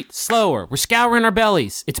to eat slower. We're scouring our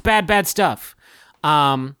bellies. It's bad stuff.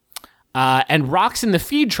 And rocks in the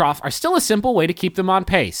feed trough are still a simple way to keep them on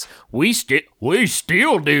pace. We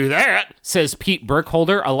still do that, says Pete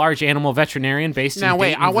Burkholder, a large animal veterinarian based in Now, wait,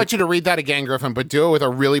 Dayton, I want you to read that again, Griffin, but do it with a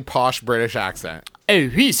really posh British accent.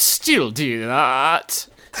 Oh, we still do that,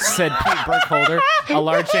 said Pete Burkholder, a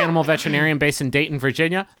large animal veterinarian based in Dayton,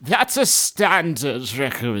 Virginia. That's a standard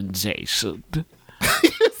recommendation.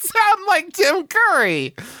 You sound like Tim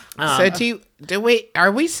Curry.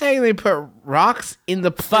 Are we saying they put rocks in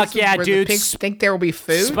the Fuck yeah, where dude. the pigs think there will be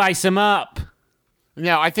food? Spice them up.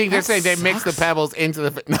 No, I think they're saying they mix the pebbles into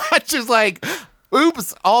the... Not just like,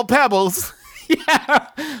 oops, all pebbles. Yeah,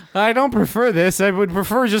 I don't prefer this. I would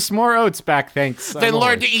prefer just more oats back, thanks. Then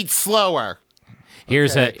learn to eat slower.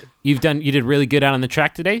 Here's you did really good out on the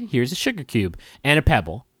track today. Here's a sugar cube and a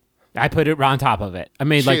pebble. I put it on top of it. I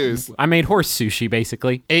made horse sushi,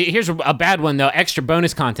 basically. Here's a bad one, though. Extra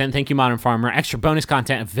bonus content. Thank you, Modern Farmer. Extra bonus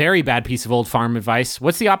content. A very bad piece of old farm advice.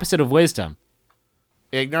 What's the opposite of wisdom?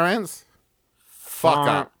 Ignorance? Fuck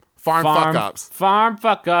up. Farm fuck-ups. Farm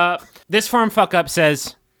fuck-up. This farm fuck-up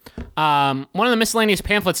says... one of the miscellaneous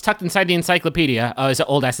pamphlets tucked inside the encyclopedia, it's an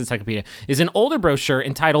old-ass encyclopedia, is an older brochure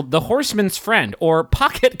entitled The Horseman's Friend, or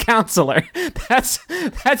Pocket Counselor. That's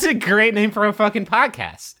a great name for a fucking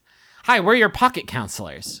podcast. Hi, we're your pocket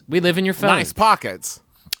counselors. We live in your phone. Nice pockets.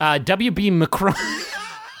 W.B. McCrum.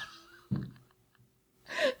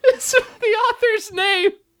 This is the author's name.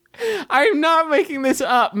 I'm not making this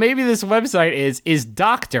up. Maybe this website is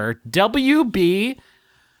Dr. W.B.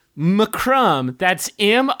 McCrum. That's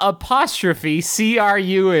M''CRUM.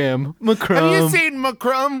 McCrum. Have you seen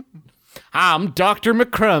McCrum? I'm Dr.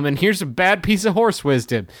 McCrum, and here's a bad piece of horse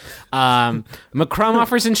wisdom. McCrum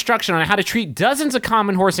offers instruction on how to treat dozens of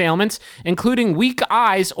common horse ailments, including weak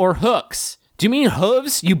eyes or hooks. Do you mean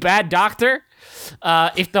hooves, you bad doctor?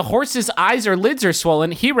 If the horse's eyes or lids are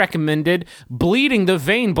swollen, he recommended bleeding the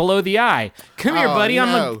vein below the eye. Come here, buddy.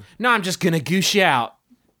 No. I'm just going to goose you out.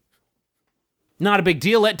 Not a big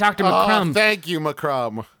deal. Let Dr. McCrum. Oh, thank you,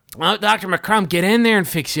 McCrum. Oh, Dr. McCrum, get in there and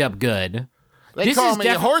fix you up good. They call me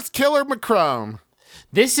Horse Killer McCrum.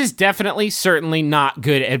 This is definitely, certainly not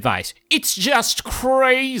good advice. It's just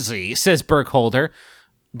crazy, says Burkholder.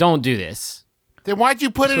 Don't do this. Then why'd you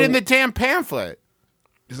put it in the damn pamphlet?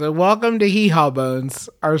 So welcome to Hee Haw Bones,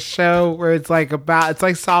 our show where it's like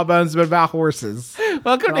Sawbones but about horses.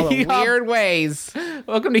 Welcome to Hee Haw. Weird ways.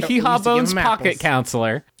 Welcome to Hee Haw Bones Pocket apples.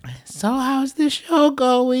 Counselor. So how's the show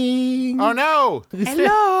going? Oh, no.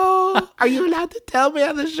 Hello. Are you allowed to tell me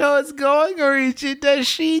how the show is going, or is it a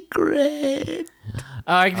secret?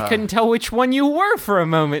 I couldn't tell which one you were for a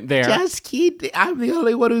moment there. Just kidding. I'm the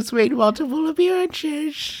only one who's made multiple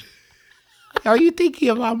appearances. Are you thinking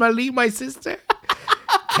of Amelie, my sister?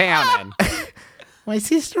 Canon. My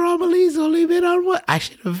sister Amelie's only been on one. I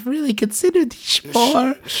should have really considered these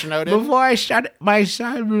more before I started my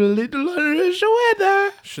son a little under the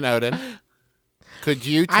weather. Snowden. Could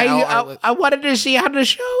you tell? I wanted to see how the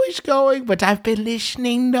show is going, but I've been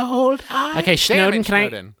listening the whole time. Okay, Snowden,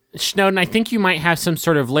 Snowden, I think you might have some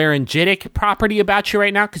sort of laryngitic property about you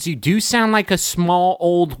right now, because you do sound like a small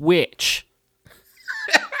old witch.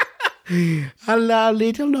 A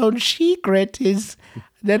little known secret is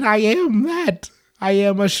that I am that. I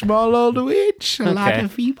am a small old witch. A lot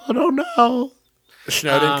of people don't know.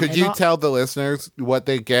 Snowden, could you tell the listeners what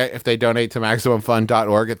they get if they donate to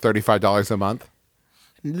MaximumFun.org at $35 a month?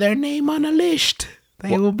 Their name on a list.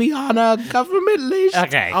 They will be on a government list.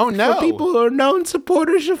 Okay. Oh, no. For people who are known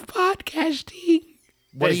supporters of podcasting.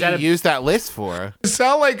 What do you use that list for?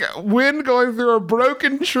 Sound like wind going through a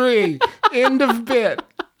broken tree. End of bit.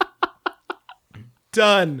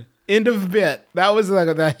 Done. End of bit. That was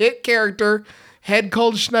like the hit character, Head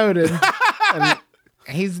Cold Snowden. And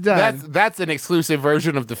he's done. That's an exclusive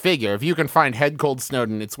version of the figure. If you can find Head Cold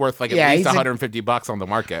Snowden, it's worth like at least $150 on the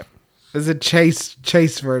market. There's a chase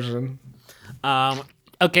version.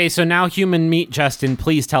 Okay, so now Human Meat, Justin,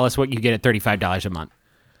 please tell us what you get at $35 a month.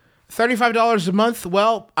 $35 a month?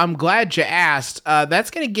 Well, I'm glad you asked. That's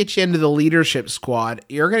going to get you into the leadership squad.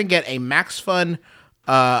 You're going to get a Max Fun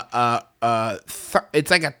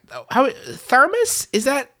it's like a thermos? Is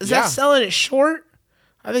that selling it short?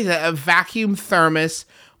 I think that a vacuum thermos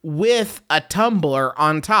with a tumbler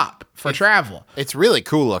on top for travel. It's really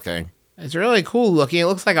cool looking. It's really cool looking. It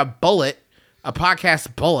looks like a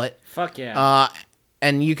podcast bullet. Fuck yeah.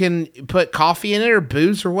 And you can put coffee in it or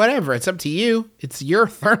booze or whatever. It's up to you. It's your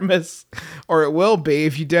thermos, or it will be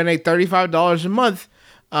if you donate $35 a month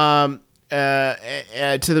to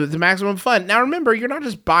the Maximum Fund. Now, remember, you're not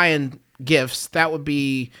just buying gifts. That would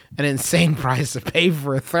be an insane price to pay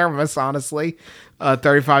for a thermos, honestly.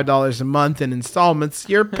 $35 a month in installments.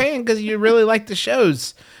 You're paying because you really like the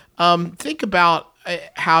shows. Think about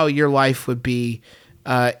how your life would be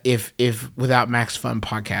if without Max Fun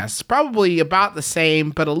podcasts. Probably about the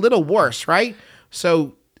same, but a little worse, right?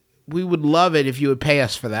 So we would love it if you would pay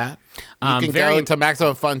us for that. You can go to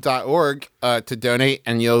MaximumFun.org to donate,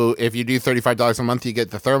 and if you do $35 a month, you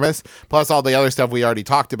get the thermos, plus all the other stuff we already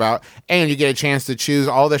talked about, and you get a chance to choose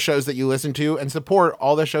all the shows that you listen to and support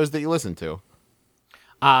all the shows that you listen to.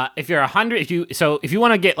 If you're 100, if you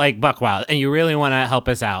want to get like buck wild and you really want to help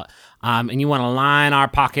us out, and you want to line our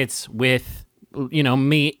pockets with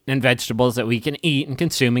meat and vegetables that we can eat and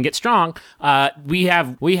consume and get strong, we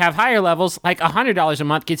have higher levels. Like $100 a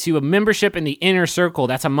month gets you a membership in the Inner Circle.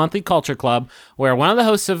 That's a monthly culture club where one of the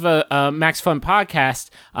hosts of a Max Fun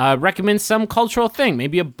podcast recommends some cultural thing,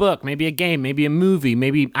 maybe a book, maybe a game, maybe a movie,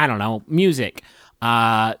 maybe, I don't know, music.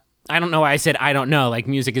 I don't know why I said I don't know. Like,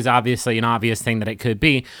 music is obviously an obvious thing that it could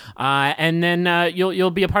be. And then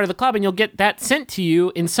you'll be a part of the club, and you'll get that sent to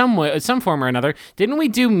you in some way, some form or another. Didn't we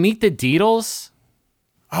do Meet the Deedles?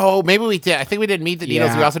 Oh, maybe we did. I think we did Meet the Deedles.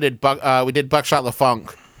 Yeah. We also did Buckshot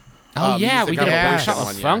LaFunk. Oh yeah, we did a Yes. Buckshot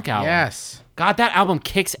LaFunk album. Yes. God, that album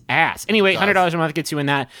kicks ass. Anyway, $100 a month gets you in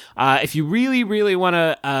that. If you really, really want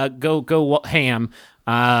to go ham,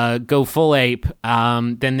 go full ape,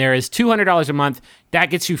 then there is $200 a month. That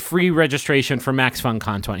gets you free registration for Max Fun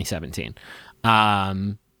Con 2017.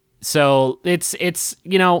 So it's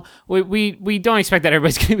we don't expect that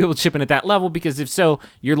everybody's gonna be able to chip in at that level, because if so,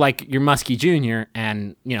 you're Muskie Jr.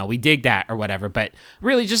 and we dig that or whatever. But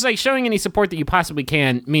really, just like showing any support that you possibly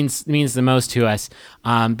can means the most to us.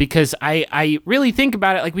 Because I really think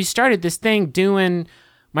about it, like we started this thing doing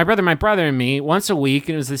my brother and me once a week,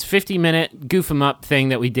 and it was this 50-minute goof 'em up thing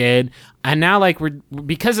that we did. And now, like,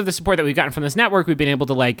 because of the support that we've gotten from this network, we've been able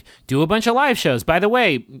to like do a bunch of live shows. By the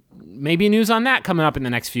way, maybe news on that coming up in the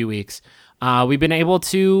next few weeks. We've been able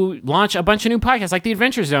to launch a bunch of new podcasts like the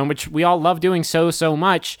Adventure Zone, which we all love doing so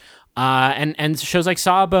much. And shows like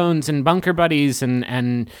Sawbones and Bunker Buddies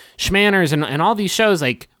and Schmanners and all these shows.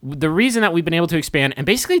 Like, the reason that we've been able to expand and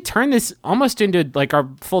basically turn this almost into like our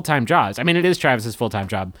full-time jobs. I mean, it is Travis's full-time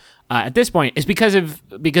job at this point, is because of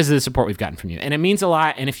the support we've gotten from you, and it means a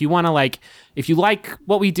lot. And if you want to if you like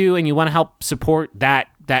what we do and you want to help support that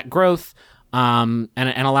growth, and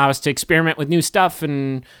allow us to experiment with new stuff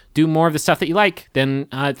and do more of the stuff that you like, then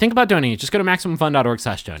think about donating. Just go to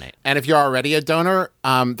MaximumFun.org/donate. And if you're already a donor,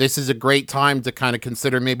 this is a great time to kind of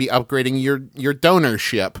consider maybe upgrading your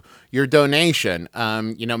donorship, your donation.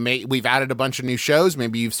 We've added a bunch of new shows.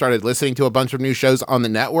 Maybe you've started listening to a bunch of new shows on the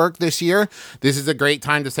network this year. This is a great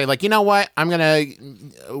time to say, like, you know what? I'm going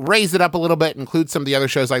to raise it up a little bit, include some of the other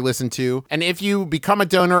shows I listen to. And if you become a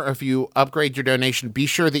donor, or if you upgrade your donation, be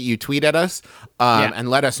sure that you tweet at us and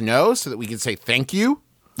let us know so that we can say thank you.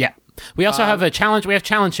 Yeah. We also have a challenge. We have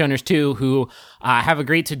challenge donors too, who have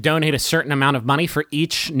agreed to donate a certain amount of money for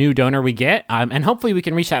each new donor we get, and hopefully we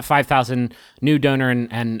can reach that 5,000 new donor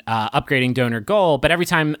and upgrading donor goal. But every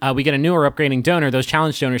time we get a new or upgrading donor, those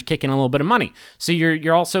challenge donors kick in a little bit of money. So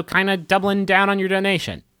you're also kind of doubling down on your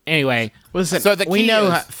donation. Anyway, listen. So the we key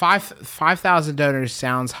know is- 5,000 donors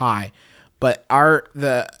sounds high, but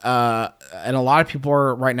and a lot of people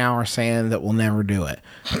right now are saying that we'll never do it.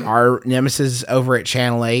 Our nemesis over at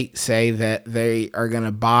Channel 8 say that they are going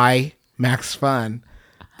to buy Max Fun.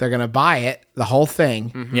 They're going to buy it, the whole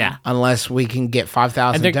thing, Yeah. unless we can get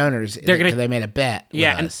 5,000 donors. They made a bet.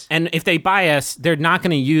 Yeah, with us. and if they buy us, they're not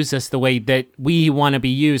going to use us the way that we want to be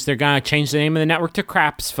used. They're going to change the name of the network to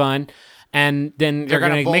Craps Fun, and then They're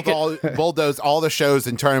going going to make to bulldoze all the shows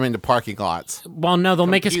and turn them into parking lots. Well, no, they'll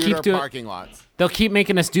make us keep Computer doing. parking lots. They'll keep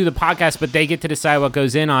making us do the podcast, but they get to decide what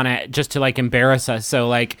goes in on it, just to like embarrass us. So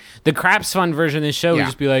like the Craps Fun version of this show would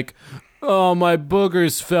just be like, "Oh, my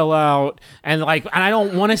boogers fell out," and I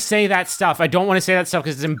don't want to say that stuff. I don't want to say that stuff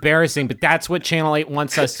because it's embarrassing. But that's what Channel 8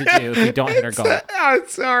 wants us to do if we don't hit our goal. I'm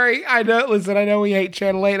sorry. I know. Listen, I know we hate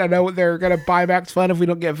Channel 8. I know they're going to buy Max Fun if we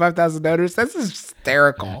don't get 5,000 donors. That's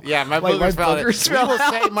hysterical. Yeah, my Like, boogers fell out. boogers We fell will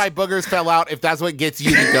out. say my boogers fell out if that's what gets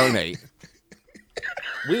you to donate.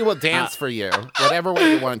 We will dance for you, whatever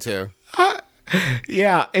way you want to.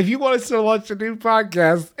 Yeah, if you want us to launch a new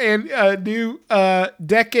podcast and a new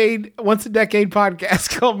once a decade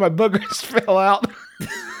podcast called My Boogers Fell Out.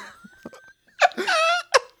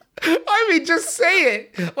 I mean, just say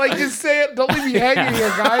it. Like, just say it. Don't leave me hanging here,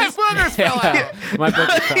 guys. My boogers fell out. My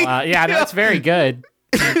boogers fell out. Yeah, no, it's very good.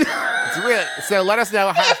 It's real. So let us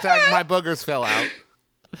know. Hashtag my boogers fell out.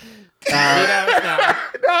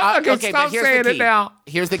 Okay, stop but here's saying the it key. now.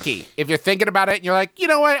 Here's the key. If you're thinking about it and you're like, you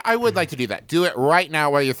know what, I would like to do that. Do it right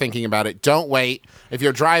now while you're thinking about it. Don't wait. If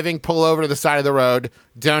you're driving, pull over to the side of the road.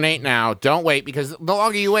 Donate now. Don't wait, because the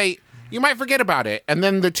longer you wait, you might forget about it. And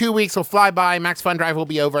then the 2 weeks will fly by, Max Fun Drive will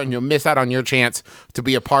be over, and you'll miss out on your chance to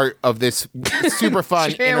be a part of this super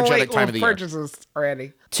fun, energetic time of the year. Purchases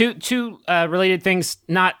already. Two related things,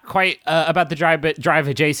 not quite about the drive, but drive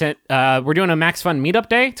adjacent. We're doing a Max Fun meetup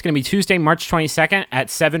day. It's going to be Tuesday, March 22nd at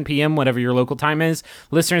 7 p.m., whatever your local time is.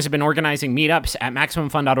 Listeners have been organizing meetups at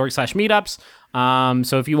MaximumFun.org/meetups.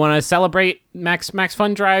 So if you want to celebrate Max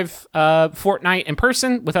Fun Drive fortnight in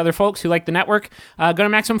person with other folks who like the network, go to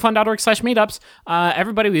MaximumFun.org/meetups.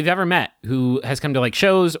 Everybody we've ever met who has come to like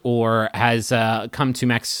shows or has come to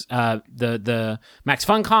the Max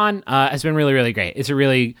Fun Con has been really, really great. It's a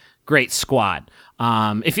really great squad.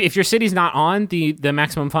 If your city's not on the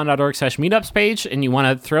MaximumFun.org/meetups page and you want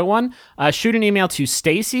to throw one, shoot an email to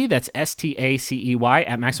Stacy, that's Stacey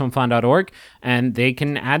at MaximumFun.org, and they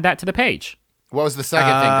can add that to the page. What was the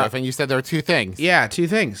second thing, Griffin? You said there were two things. Yeah, two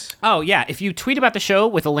things. Oh, yeah. If you tweet about the show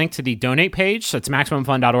with a link to the donate page, so it's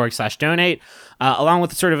MaximumFun.org/donate, along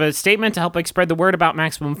with sort of a statement to help like spread the word about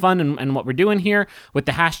Maximum Fun and what we're doing here with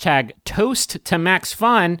the hashtag Toast to Max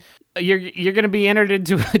Fun, you're going to be entered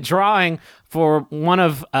into a drawing for one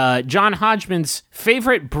of John Hodgman's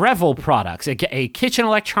favorite Breville products, a kitchen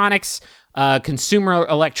electronics, consumer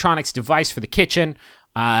electronics device for the kitchen.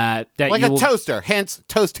 That like a toaster, hence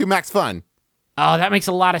Toast to Max Fun. Oh, that makes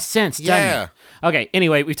a lot of sense, doesn't Yeah. it? Okay,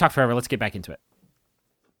 anyway, we've talked forever. Let's get back into it.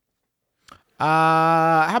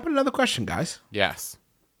 How about another question, guys? Yes.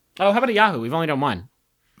 Oh, how about a Yahoo? We've only done one.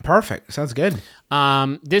 Perfect. Sounds good.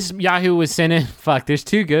 This Yahoo was sent in. Fuck, there's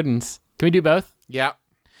two good ones. Can we do both? Yeah.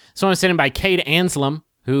 This one was sent in by Cade Anslem,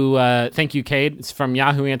 who, thank you, Cade. It's from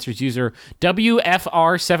Yahoo Answers user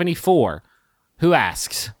WFR74, who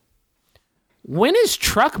asks, when is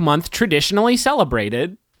Truck Month traditionally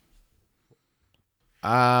celebrated?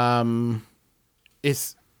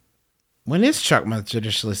 Is When is Truck Month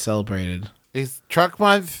traditionally celebrated? Truck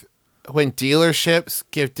Month when dealerships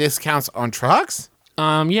give discounts on trucks?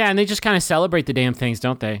 Yeah, and they just kind of celebrate the damn things,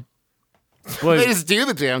 don't they? They just do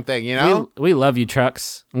the damn thing, you know? We love you,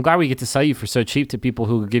 trucks. I'm glad we get to sell you for so cheap to people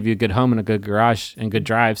who give you a good home and a good garage and good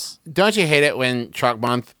drives. Don't you hate it when Truck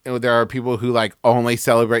Month, there are people who like only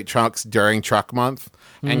celebrate trucks during Truck Month?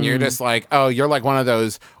 And you're just like, oh, you're like one of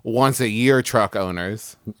those once a year truck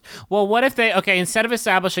owners. Well, what if they, instead of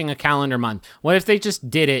establishing a calendar month, what if they just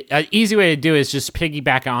did it? An easy way to do it is just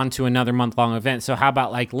piggyback onto another month-long event. So how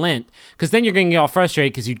about like Lent? Because then you're going to get all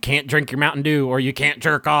frustrated because you can't drink your Mountain Dew or you can't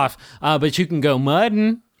jerk off. But you can go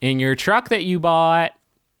mudding in your truck that you bought.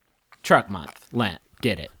 Truck Month, Lent,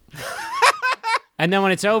 get it. And then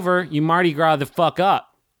when it's over, you Mardi Gras the fuck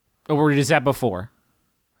up. Or is that before?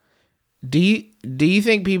 Do you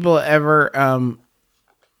think people ever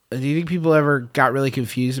got really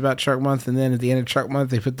confused about Truck Month, and then at the end of Truck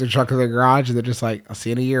Month they put their truck in their garage and they're just like, I'll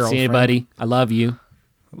see you in a year, See you, buddy. I love you.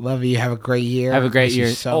 Love you. Have a great year. Have a great Miss you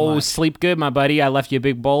year. so much. Sleep good, my buddy. I left you a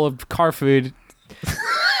big bowl of car food.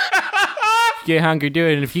 Get hungry, do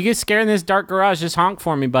it. And if you get scared in this dark garage, just honk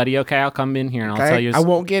for me, buddy. Okay, I'll come in here and I'll tell you. I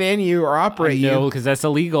won't get in you or operate you. No, because that's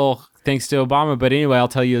illegal, thanks to Obama. But anyway, I'll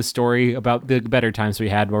tell you a story about the better times we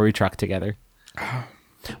had where we trucked together.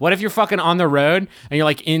 What if you're fucking on the road and you're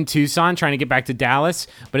like in Tucson trying to get back to Dallas,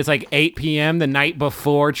 but it's like 8 p.m. the night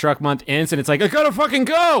before Truck Month ends, and it's like, I gotta fucking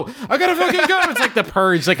go! It's like the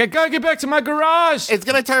Purge. Like, I gotta get back to my garage! It's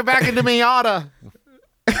going to turn back into Miata.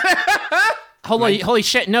 Holy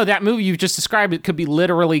shit, no, that movie you just described, it could be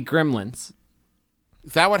literally Gremlins.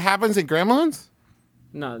 Is that what happens in Gremlins?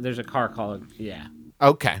 No, there's a car called, yeah.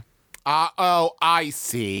 Okay. Oh, I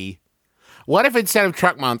see. What if instead of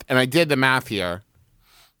Truck Month, and I did the math here,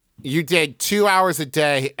 you did 2 hours a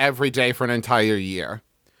day every day for an entire year?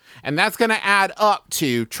 And that's going to add up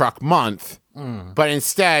to Truck Month. But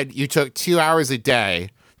instead, you took 2 hours a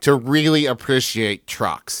day to really appreciate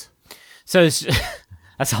trucks. So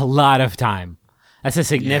that's a lot of time. That's a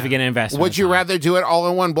significant investment. Would you rather do it all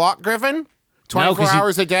in one block, Griffin? 24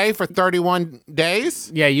 hours a day for 31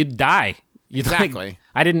 days? Yeah, you'd die. Exactly.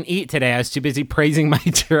 I didn't eat today. I was too busy praising my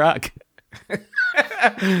truck.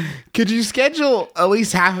 Could you schedule at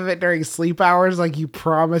least half of it during sleep hours? Like you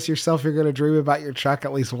promise yourself you're going to dream about your truck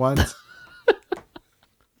at least once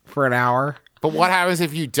for an hour. But what happens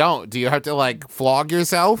if you don't? Do you have to like flog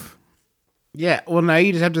yourself? Yeah. Well, no,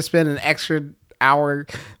 you just have to spend an extra hour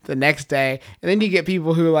the next day. And then you get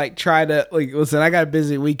people who like try to like, listen, I got a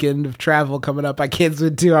busy weekend of travel coming up. I can't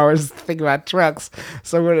spend 2 hours thinking about trucks.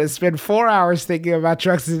 So I'm going to spend 4 hours thinking about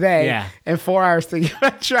trucks today and 4 hours thinking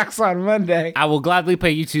about trucks on Monday. I will gladly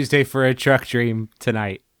pay you Tuesday for a truck dream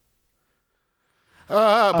tonight.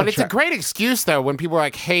 But it's a great excuse though when people are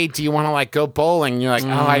like, "Hey, do you want to like go bowling?" And you're like, "Oh,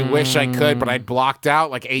 I wish I could, but I blocked out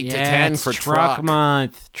like 8 to 10 for truck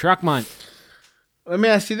month." Truck month. Let me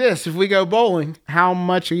ask you this: if we go bowling, how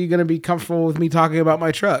much are you going to be comfortable with me talking about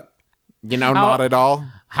my truck? You know, not at all.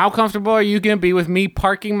 How comfortable are you going to be with me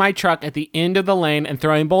parking my truck at the end of the lane and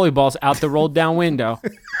throwing bowling balls out the rolled down window?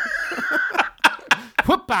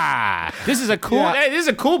 Whoopah! This is a cool. Yeah. Hey, this is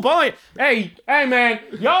a cool bowling. Hey, man,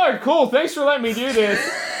 y'all are cool. Thanks for letting me do this.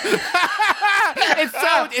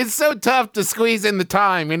 It's so tough to squeeze in the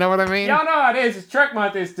time. You know what I mean? Y'all know how it is. It's truck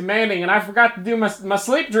month. It's demanding, and I forgot to do my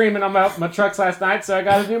sleep dreaming about my trucks last night, so I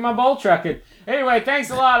got to do my bowl trucking. Anyway, thanks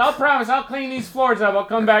a lot. I'll promise I'll clean these floors up. I'll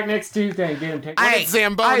come back next Tuesday and get them taken. It's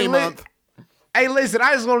Zamboni month. Hey, listen,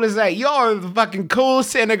 I just want to say, y'all are the fucking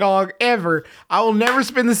coolest synagogue ever. I will never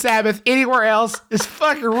spend the Sabbath anywhere else. It's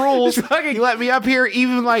fucking rules. You let me up here,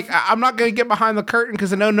 even like, I'm not going to get behind the curtain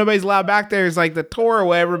because I know nobody's allowed back there. It's like the Torah or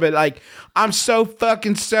whatever, but like, I'm so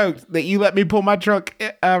fucking stoked that you let me pull my truck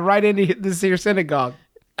right into this here synagogue.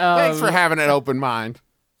 Thanks for having an open mind.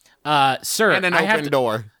 Sir, And an open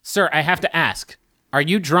door. Sir, I have to ask. Are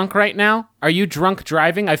you drunk right now? Are you drunk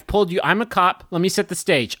driving? I've pulled you. I'm a cop. Let me set the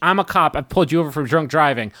stage. I'm a cop. I've pulled you over for drunk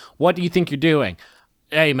driving. What do you think you're doing?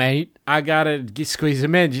 Hey, mate, I gotta squeeze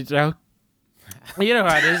him in, you know? You know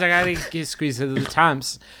how it is. I gotta get squeezed into the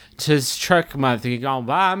times. Just truck month. You gonna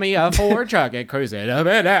buy me a Ford truck and cruising up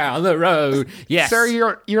and down the road. Yes. Sir,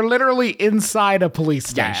 you're literally inside a police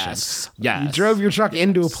station. Yes. You drove your truck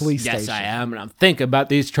into a police station. Yes, I am. And I'm thinking about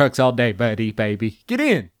these trucks all day, baby. Get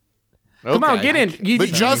in. Come on, get in. But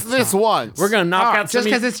just this once. We're gonna knock out some just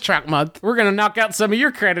because it's truck month. We're gonna knock out some of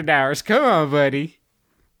your credit hours. Come on, buddy.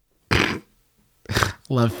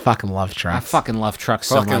 Fucking love trucks. I fucking love trucks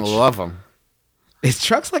so fucking much. love them. Is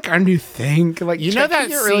trucks like our new thing? Like You know that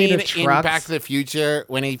get really scene into in trucks? Back to the Future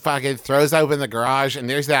when he fucking throws open the garage and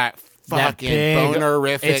there's that fucking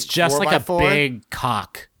bonerific It's just like a 4x4? big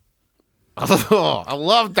cock Oh, I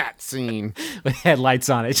love that scene. with headlights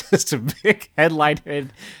on it. Just a big headlighted,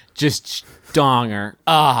 just donger.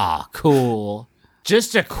 Ah, cool.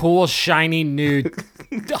 Just a cool, shiny, new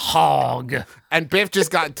hog. And Biff just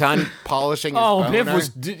got done polishing his Oh, boner. Biff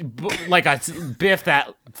was like a Biff,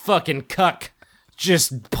 that fucking cuck,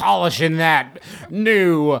 just polishing that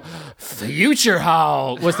new future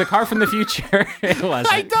hog. Was the car from the future? It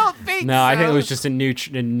wasn't. I don't think No, so. I think it was just a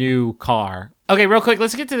new car. Okay, real quick,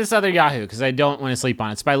 let's get to this other Yahoo because I don't want to sleep on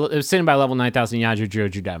it. It was sent by level 9000 Yadru Drew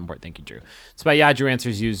Davenport. Thank you, Drew. It's by Yadru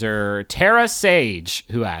Answers user Terra Sage,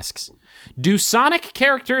 who asks, do Sonic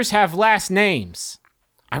characters have last names?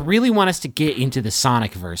 I really want us to get into the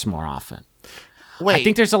Sonic verse more often. Wait, I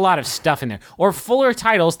think there's a lot of stuff in there. Or fuller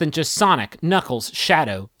titles than just Sonic, Knuckles,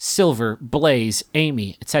 Shadow, Silver, Blaze,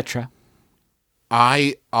 Amy, etc.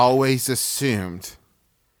 I always assumed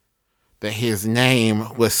that his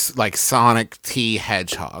name was like Sonic T.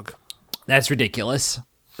 Hedgehog. That's ridiculous.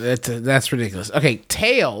 That's ridiculous. Okay,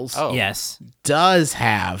 Tails Yes. does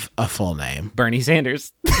have a full name. Bernie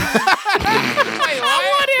Sanders. What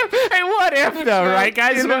if though, right,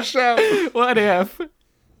 guys? What if?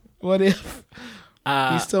 What if?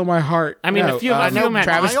 He's still my heart. I mean, No, a few of them.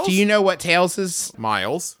 Travis, Miles? do you know what Tails is?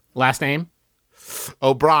 Miles Last name?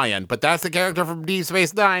 O'Brien, but that's the character from Deep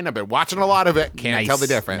Space Nine. I've been watching a lot of it. Can't tell the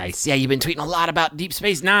difference. Nice. Yeah, you've been tweeting a lot about Deep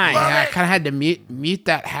Space Nine. Yeah, I kind of had to mute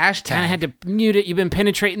that hashtag. Kind of had to mute it. You've been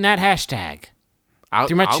penetrating that hashtag.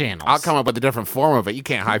 through my channels. I'll come up with a different form of it. You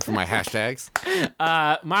can't hide from my hashtags.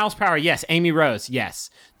 Miles per hour, yes. Amy Rose, yes.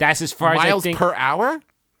 That's as far as I Miles think. per hour?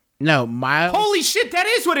 No, Miles. Holy shit, that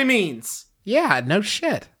is what it means. Yeah, no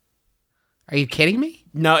shit. Are you kidding me?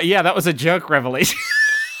 No, yeah, that was a joke revelation.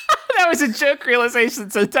 That was a joke realization.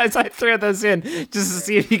 Sometimes I throw those in just to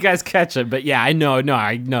see if you guys catch them. But yeah, I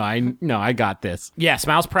got this. Yes,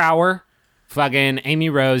 Miles per hour, fucking Amy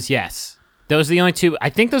Rose, yes. Those are the only two. I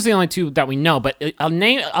think those are the only two that we know. But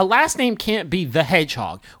a last name can't be the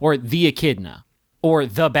Hedgehog or the Echidna or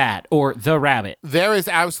the Bat or the Rabbit. There is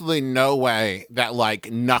absolutely no way that,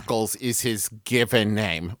 like, Knuckles is his given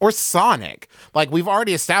name. Or Sonic. Like, we've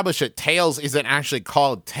already established that Tails isn't actually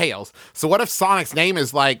called Tails. So what if Sonic's name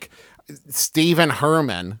is, like, Stephen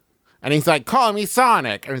Herman. And he's like, call me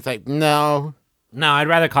Sonic. And he's like, no. No, I'd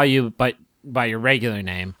rather call you by your regular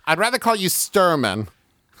name. I'd rather call you Sturman.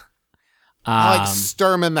 I like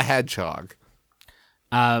Sturman the Hedgehog.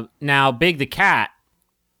 Now, Big the Cat,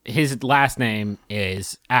 his last name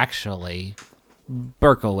is actually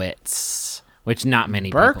Berkowitz, which not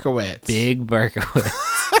many Berkowitz. Big Berkowitz.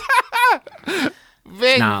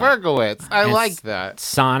 Big Berkowitz. I like that.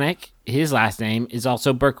 Sonic, his last name is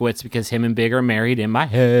also Berkowitz because him and Big are married in my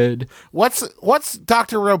head. What's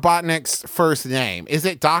Dr. Robotnik's first name? Is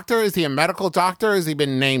it Doctor? Is he a medical doctor? Or has he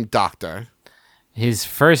been named Doctor? His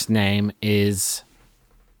first name is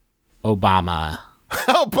Obama.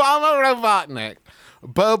 Obama Robotnik.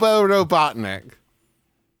 Bobo Robotnik.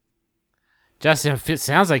 Justin, it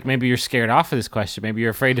sounds like maybe you're scared off of this question. Maybe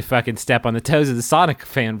you're afraid to fucking step on the toes of the Sonic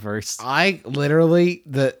fanverse. I literally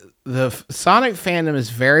the Sonic fandom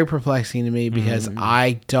is very perplexing to me because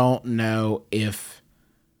I don't know if,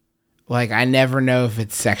 like, I never know if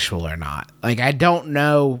it's sexual or not. Like, I don't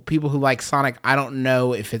know people who like Sonic. I don't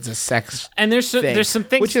know if it's a sex. And there's some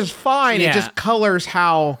things, which is fine. Yeah. It just colors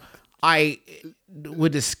how I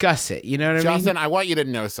would discuss it. You know what I mean? Justin, I want you to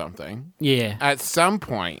know something. Yeah. At some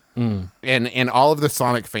point in all of the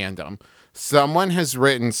Sonic fandom, someone has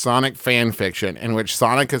written Sonic fan fiction in which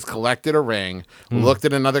Sonic has collected a ring, looked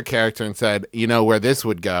at another character and said, you know where this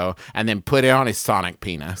would go, and then put it on his Sonic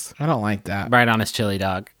penis. I don't like that. Right on his chili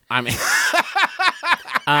dog. I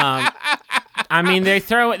mean, They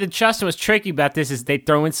throw it. The Justin was tricky about this is they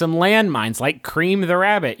throw in some landmines like Cream the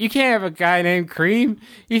Rabbit. You can't have a guy named Cream.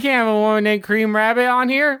 You can't have a woman named Cream Rabbit on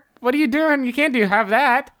here. What are you doing? You can't have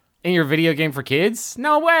that in your video game for kids.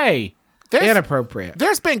 No way. Inappropriate.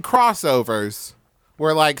 There's been crossovers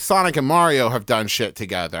where like Sonic and Mario have done shit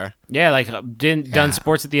together. Yeah, like done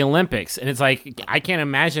sports at the Olympics, and it's like I can't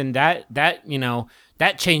imagine that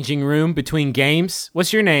changing room between games.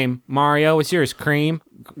 What's your name, Mario? What's yours, Cream?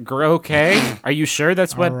 Okay, are you sure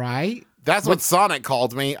that's what? All right. That's what Sonic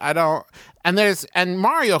called me. I don't. And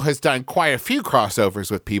Mario has done quite a few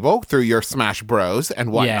crossovers with people through your Smash Bros.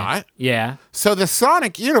 And whatnot. Yeah. So the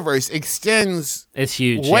Sonic universe extends. It's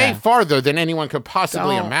huge. Way farther than anyone could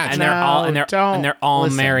possibly Don't. imagine. And they're all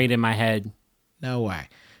Listen. married in my head. No way.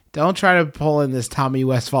 Don't try to pull in this Tommy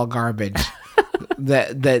Westphal garbage.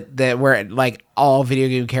 that where like all video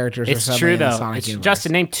game characters are It's suddenly true in the though. Sonic It's universe.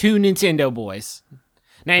 Justin, name two Nintendo boys.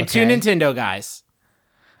 Name two Okay. Nintendo guys.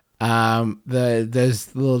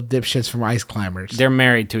 Those little dipshits from Ice Climbers. They're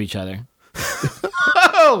married to each other.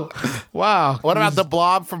 Oh, wow. What about the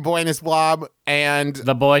Blob from Buenos Blob and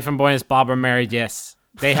The boy from Boy and Bob are married. Yes,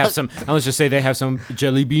 they have some. Let's just say they have some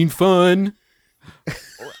jelly bean fun.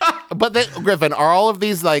 Griffin, are all of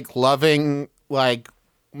these like loving like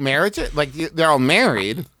marriages? Like they're all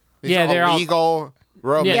married. These Yeah, are they're all- legal.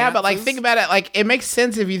 Romances? Yeah, but like think about it. Like it makes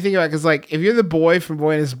sense if you think about it, because like if you're the boy from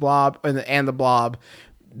Boy and His Blob and the Blob,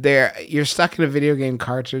 you're stuck in a video game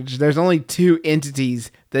cartridge. There's only two entities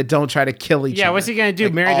that don't try to kill each other. Yeah, what's he gonna do?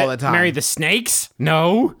 like, all the time. Marry the snakes?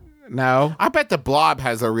 No. No. I bet the Blob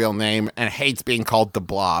has a real name and hates being called the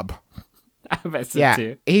Blob. I bet so Yeah,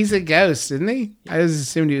 too. he's a ghost, isn't he? I just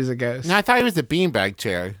assumed he was a ghost. No, I thought he was a beanbag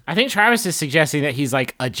chair. I think Travis is suggesting that he's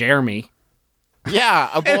like a Jeremy. Yeah,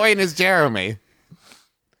 a boy and his Jeremy.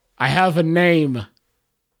 I have a name.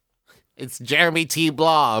 It's Jeremy T.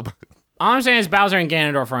 Blob. All I'm saying is Bowser and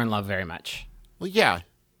Ganondorf are in love very much. Well, yeah.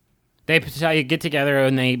 They get together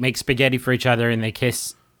and they make spaghetti for each other and they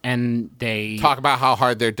kiss and they Talk about how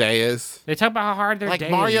hard their day is. They talk about how hard their Like day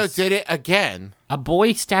Mario is. did it again. A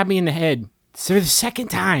boy stabbed me in the head. For the second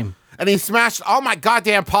time. And he smashed all my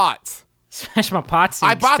goddamn pots. Smashed my pots.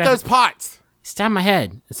 I bought those pots. Stabbed my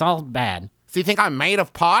head. It's all bad. So you think I'm made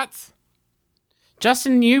of pots?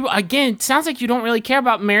 Justin, you, again, it sounds like you don't really care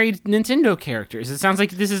about married Nintendo characters. It sounds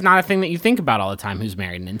like this is not a thing that you think about all the time, who's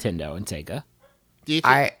married Nintendo and Sega. Do you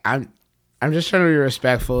think I'm just trying to be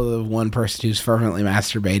respectful of the one person who's fervently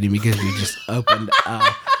masturbating because we just opened a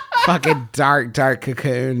fucking dark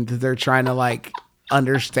cocoon that they're trying to like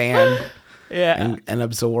understand and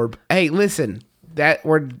absorb. Hey, listen, I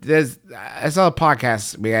saw a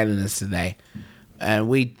podcast we had in this today, and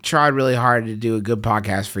we tried really hard to do a good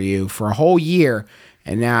podcast for you for a whole year.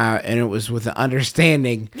 And it was with the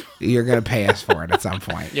understanding that you're going to pay us for it at some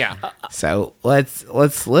point. Yeah. So let's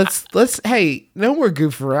hey, no more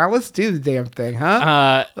goofing around. Let's do the damn thing,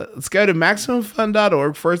 huh? Let's go to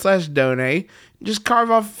MaximumFun.org/donate. Just carve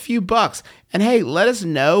off a few bucks. And hey, let us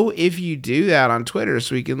know if you do that on Twitter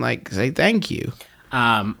so we can like say thank you.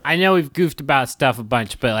 I know we've goofed about stuff a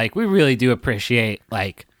bunch, but like we really do appreciate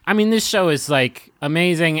this show is like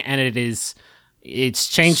amazing and it's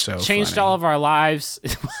changed So changed funny. all of our lives.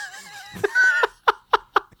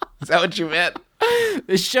 that what you meant?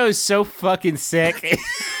 This show is so fucking sick.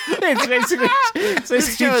 It's basically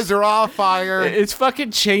This show is raw fire. It's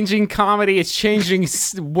fucking changing comedy. It's changing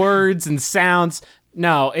words and sounds.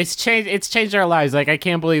 No, it's changed our lives. Like, I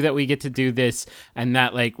can't believe that we get to do this, and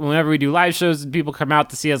that, like, whenever we do live shows and people come out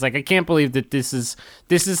to see us, like, I can't believe that this is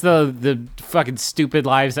the fucking stupid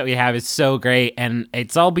lives that we have. It's so great, and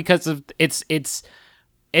it's all because of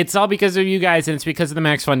it's all because of you guys, and it's because of the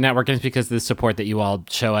Max Fun Network, and it's because of the support that you all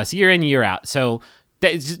show us year in, year out. So,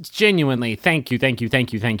 genuinely, thank you.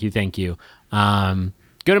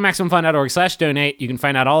 Go to MaximumFun.org/donate. You can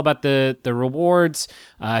find out all about the rewards.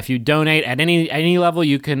 If you donate at any level,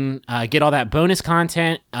 you can get all that bonus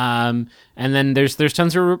content. And then there's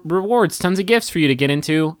tons of rewards, tons of gifts for you to get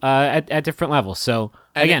into at different levels. So,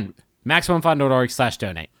 again,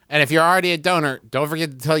 MaximumFun.org/donate. And if you're already a donor, don't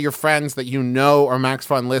forget to tell your friends that you know are Max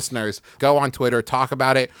Fun listeners. Go on Twitter, talk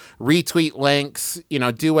about it, retweet links,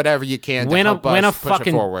 do whatever you can to help us push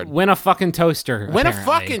it forward. Win a fucking toaster. Win a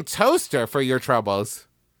fucking toaster for your troubles.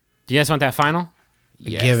 Do you guys want that final?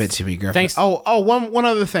 Yes. Give it to me, Griffin. Thanks. One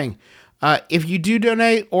other thing. If you do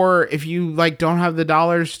donate, or if you don't have the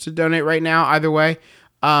dollars to donate right now, either way,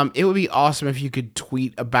 it would be awesome if you could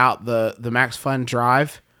tweet about the Max Fun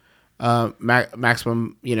Drive.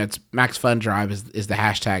 Maximum, it's Max Fun Drive is the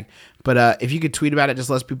hashtag. But if you could tweet about it, just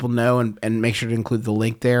let people know and make sure to include the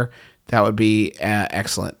link there. That would be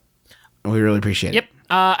excellent. We really appreciate it. Yep.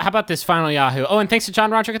 How about this final Yahoo? Oh, and thanks to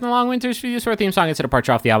John Roderick and the Long Winters for use for our theme song instead of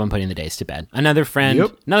Departure off the album, Putting the Days to Bed. Another friend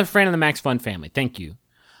of the Max Fun family. Thank you.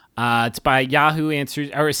 It's by Yahoo Answers,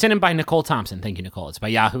 or sent in by Nicole Thompson. Thank you, Nicole. It's by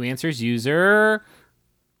Yahoo Answers user.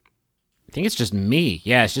 I think it's just me.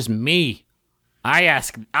 Yeah, it's just me. I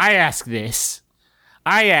ask this.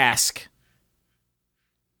 I ask.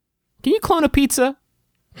 Can you clone a pizza?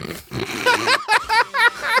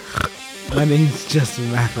 My name's Justin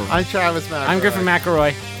McElroy. I'm Travis McElroy. I'm Griffin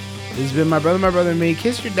McElroy. This has been my brother, and me.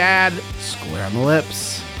 Kiss your dad square on the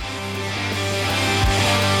lips.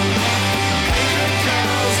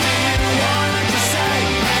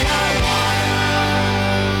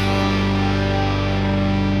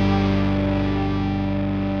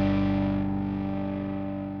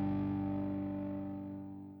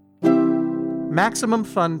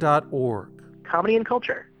 MaximumFun.org. Comedy and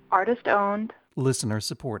culture. Artist owned. Listener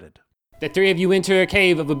supported. The three of you enter a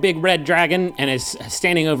cave of a big red dragon and is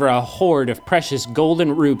standing over a hoard of precious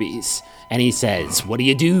golden rubies. And he says, "What do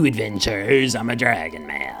you do, adventurers? I'm a dragon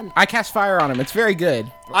man." I cast fire on him. It's very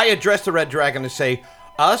good. I address the red dragon to say,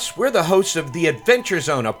 we're the hosts of The Adventure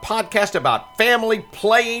Zone, a podcast about family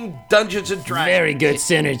playing Dungeons and Dragons. Very good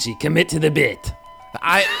synergy. Commit to the bit.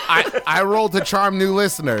 I rolled to charm new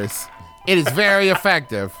listeners. It is very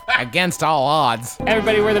effective. Against all odds.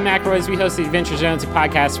 Everybody, we're the Macroys. We host the Adventure Zones, a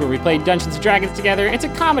podcast where we play Dungeons & Dragons together. It's a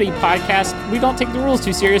comedy podcast. We don't take the rules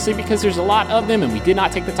too seriously because there's a lot of them and we did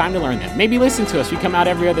not take the time to learn them. Maybe listen to us. We come out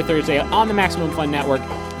every other Thursday on the Maximum Fun Network.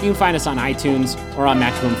 You can find us on iTunes or on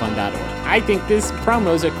MaximumFun.org. I think this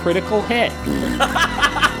promo is a critical hit.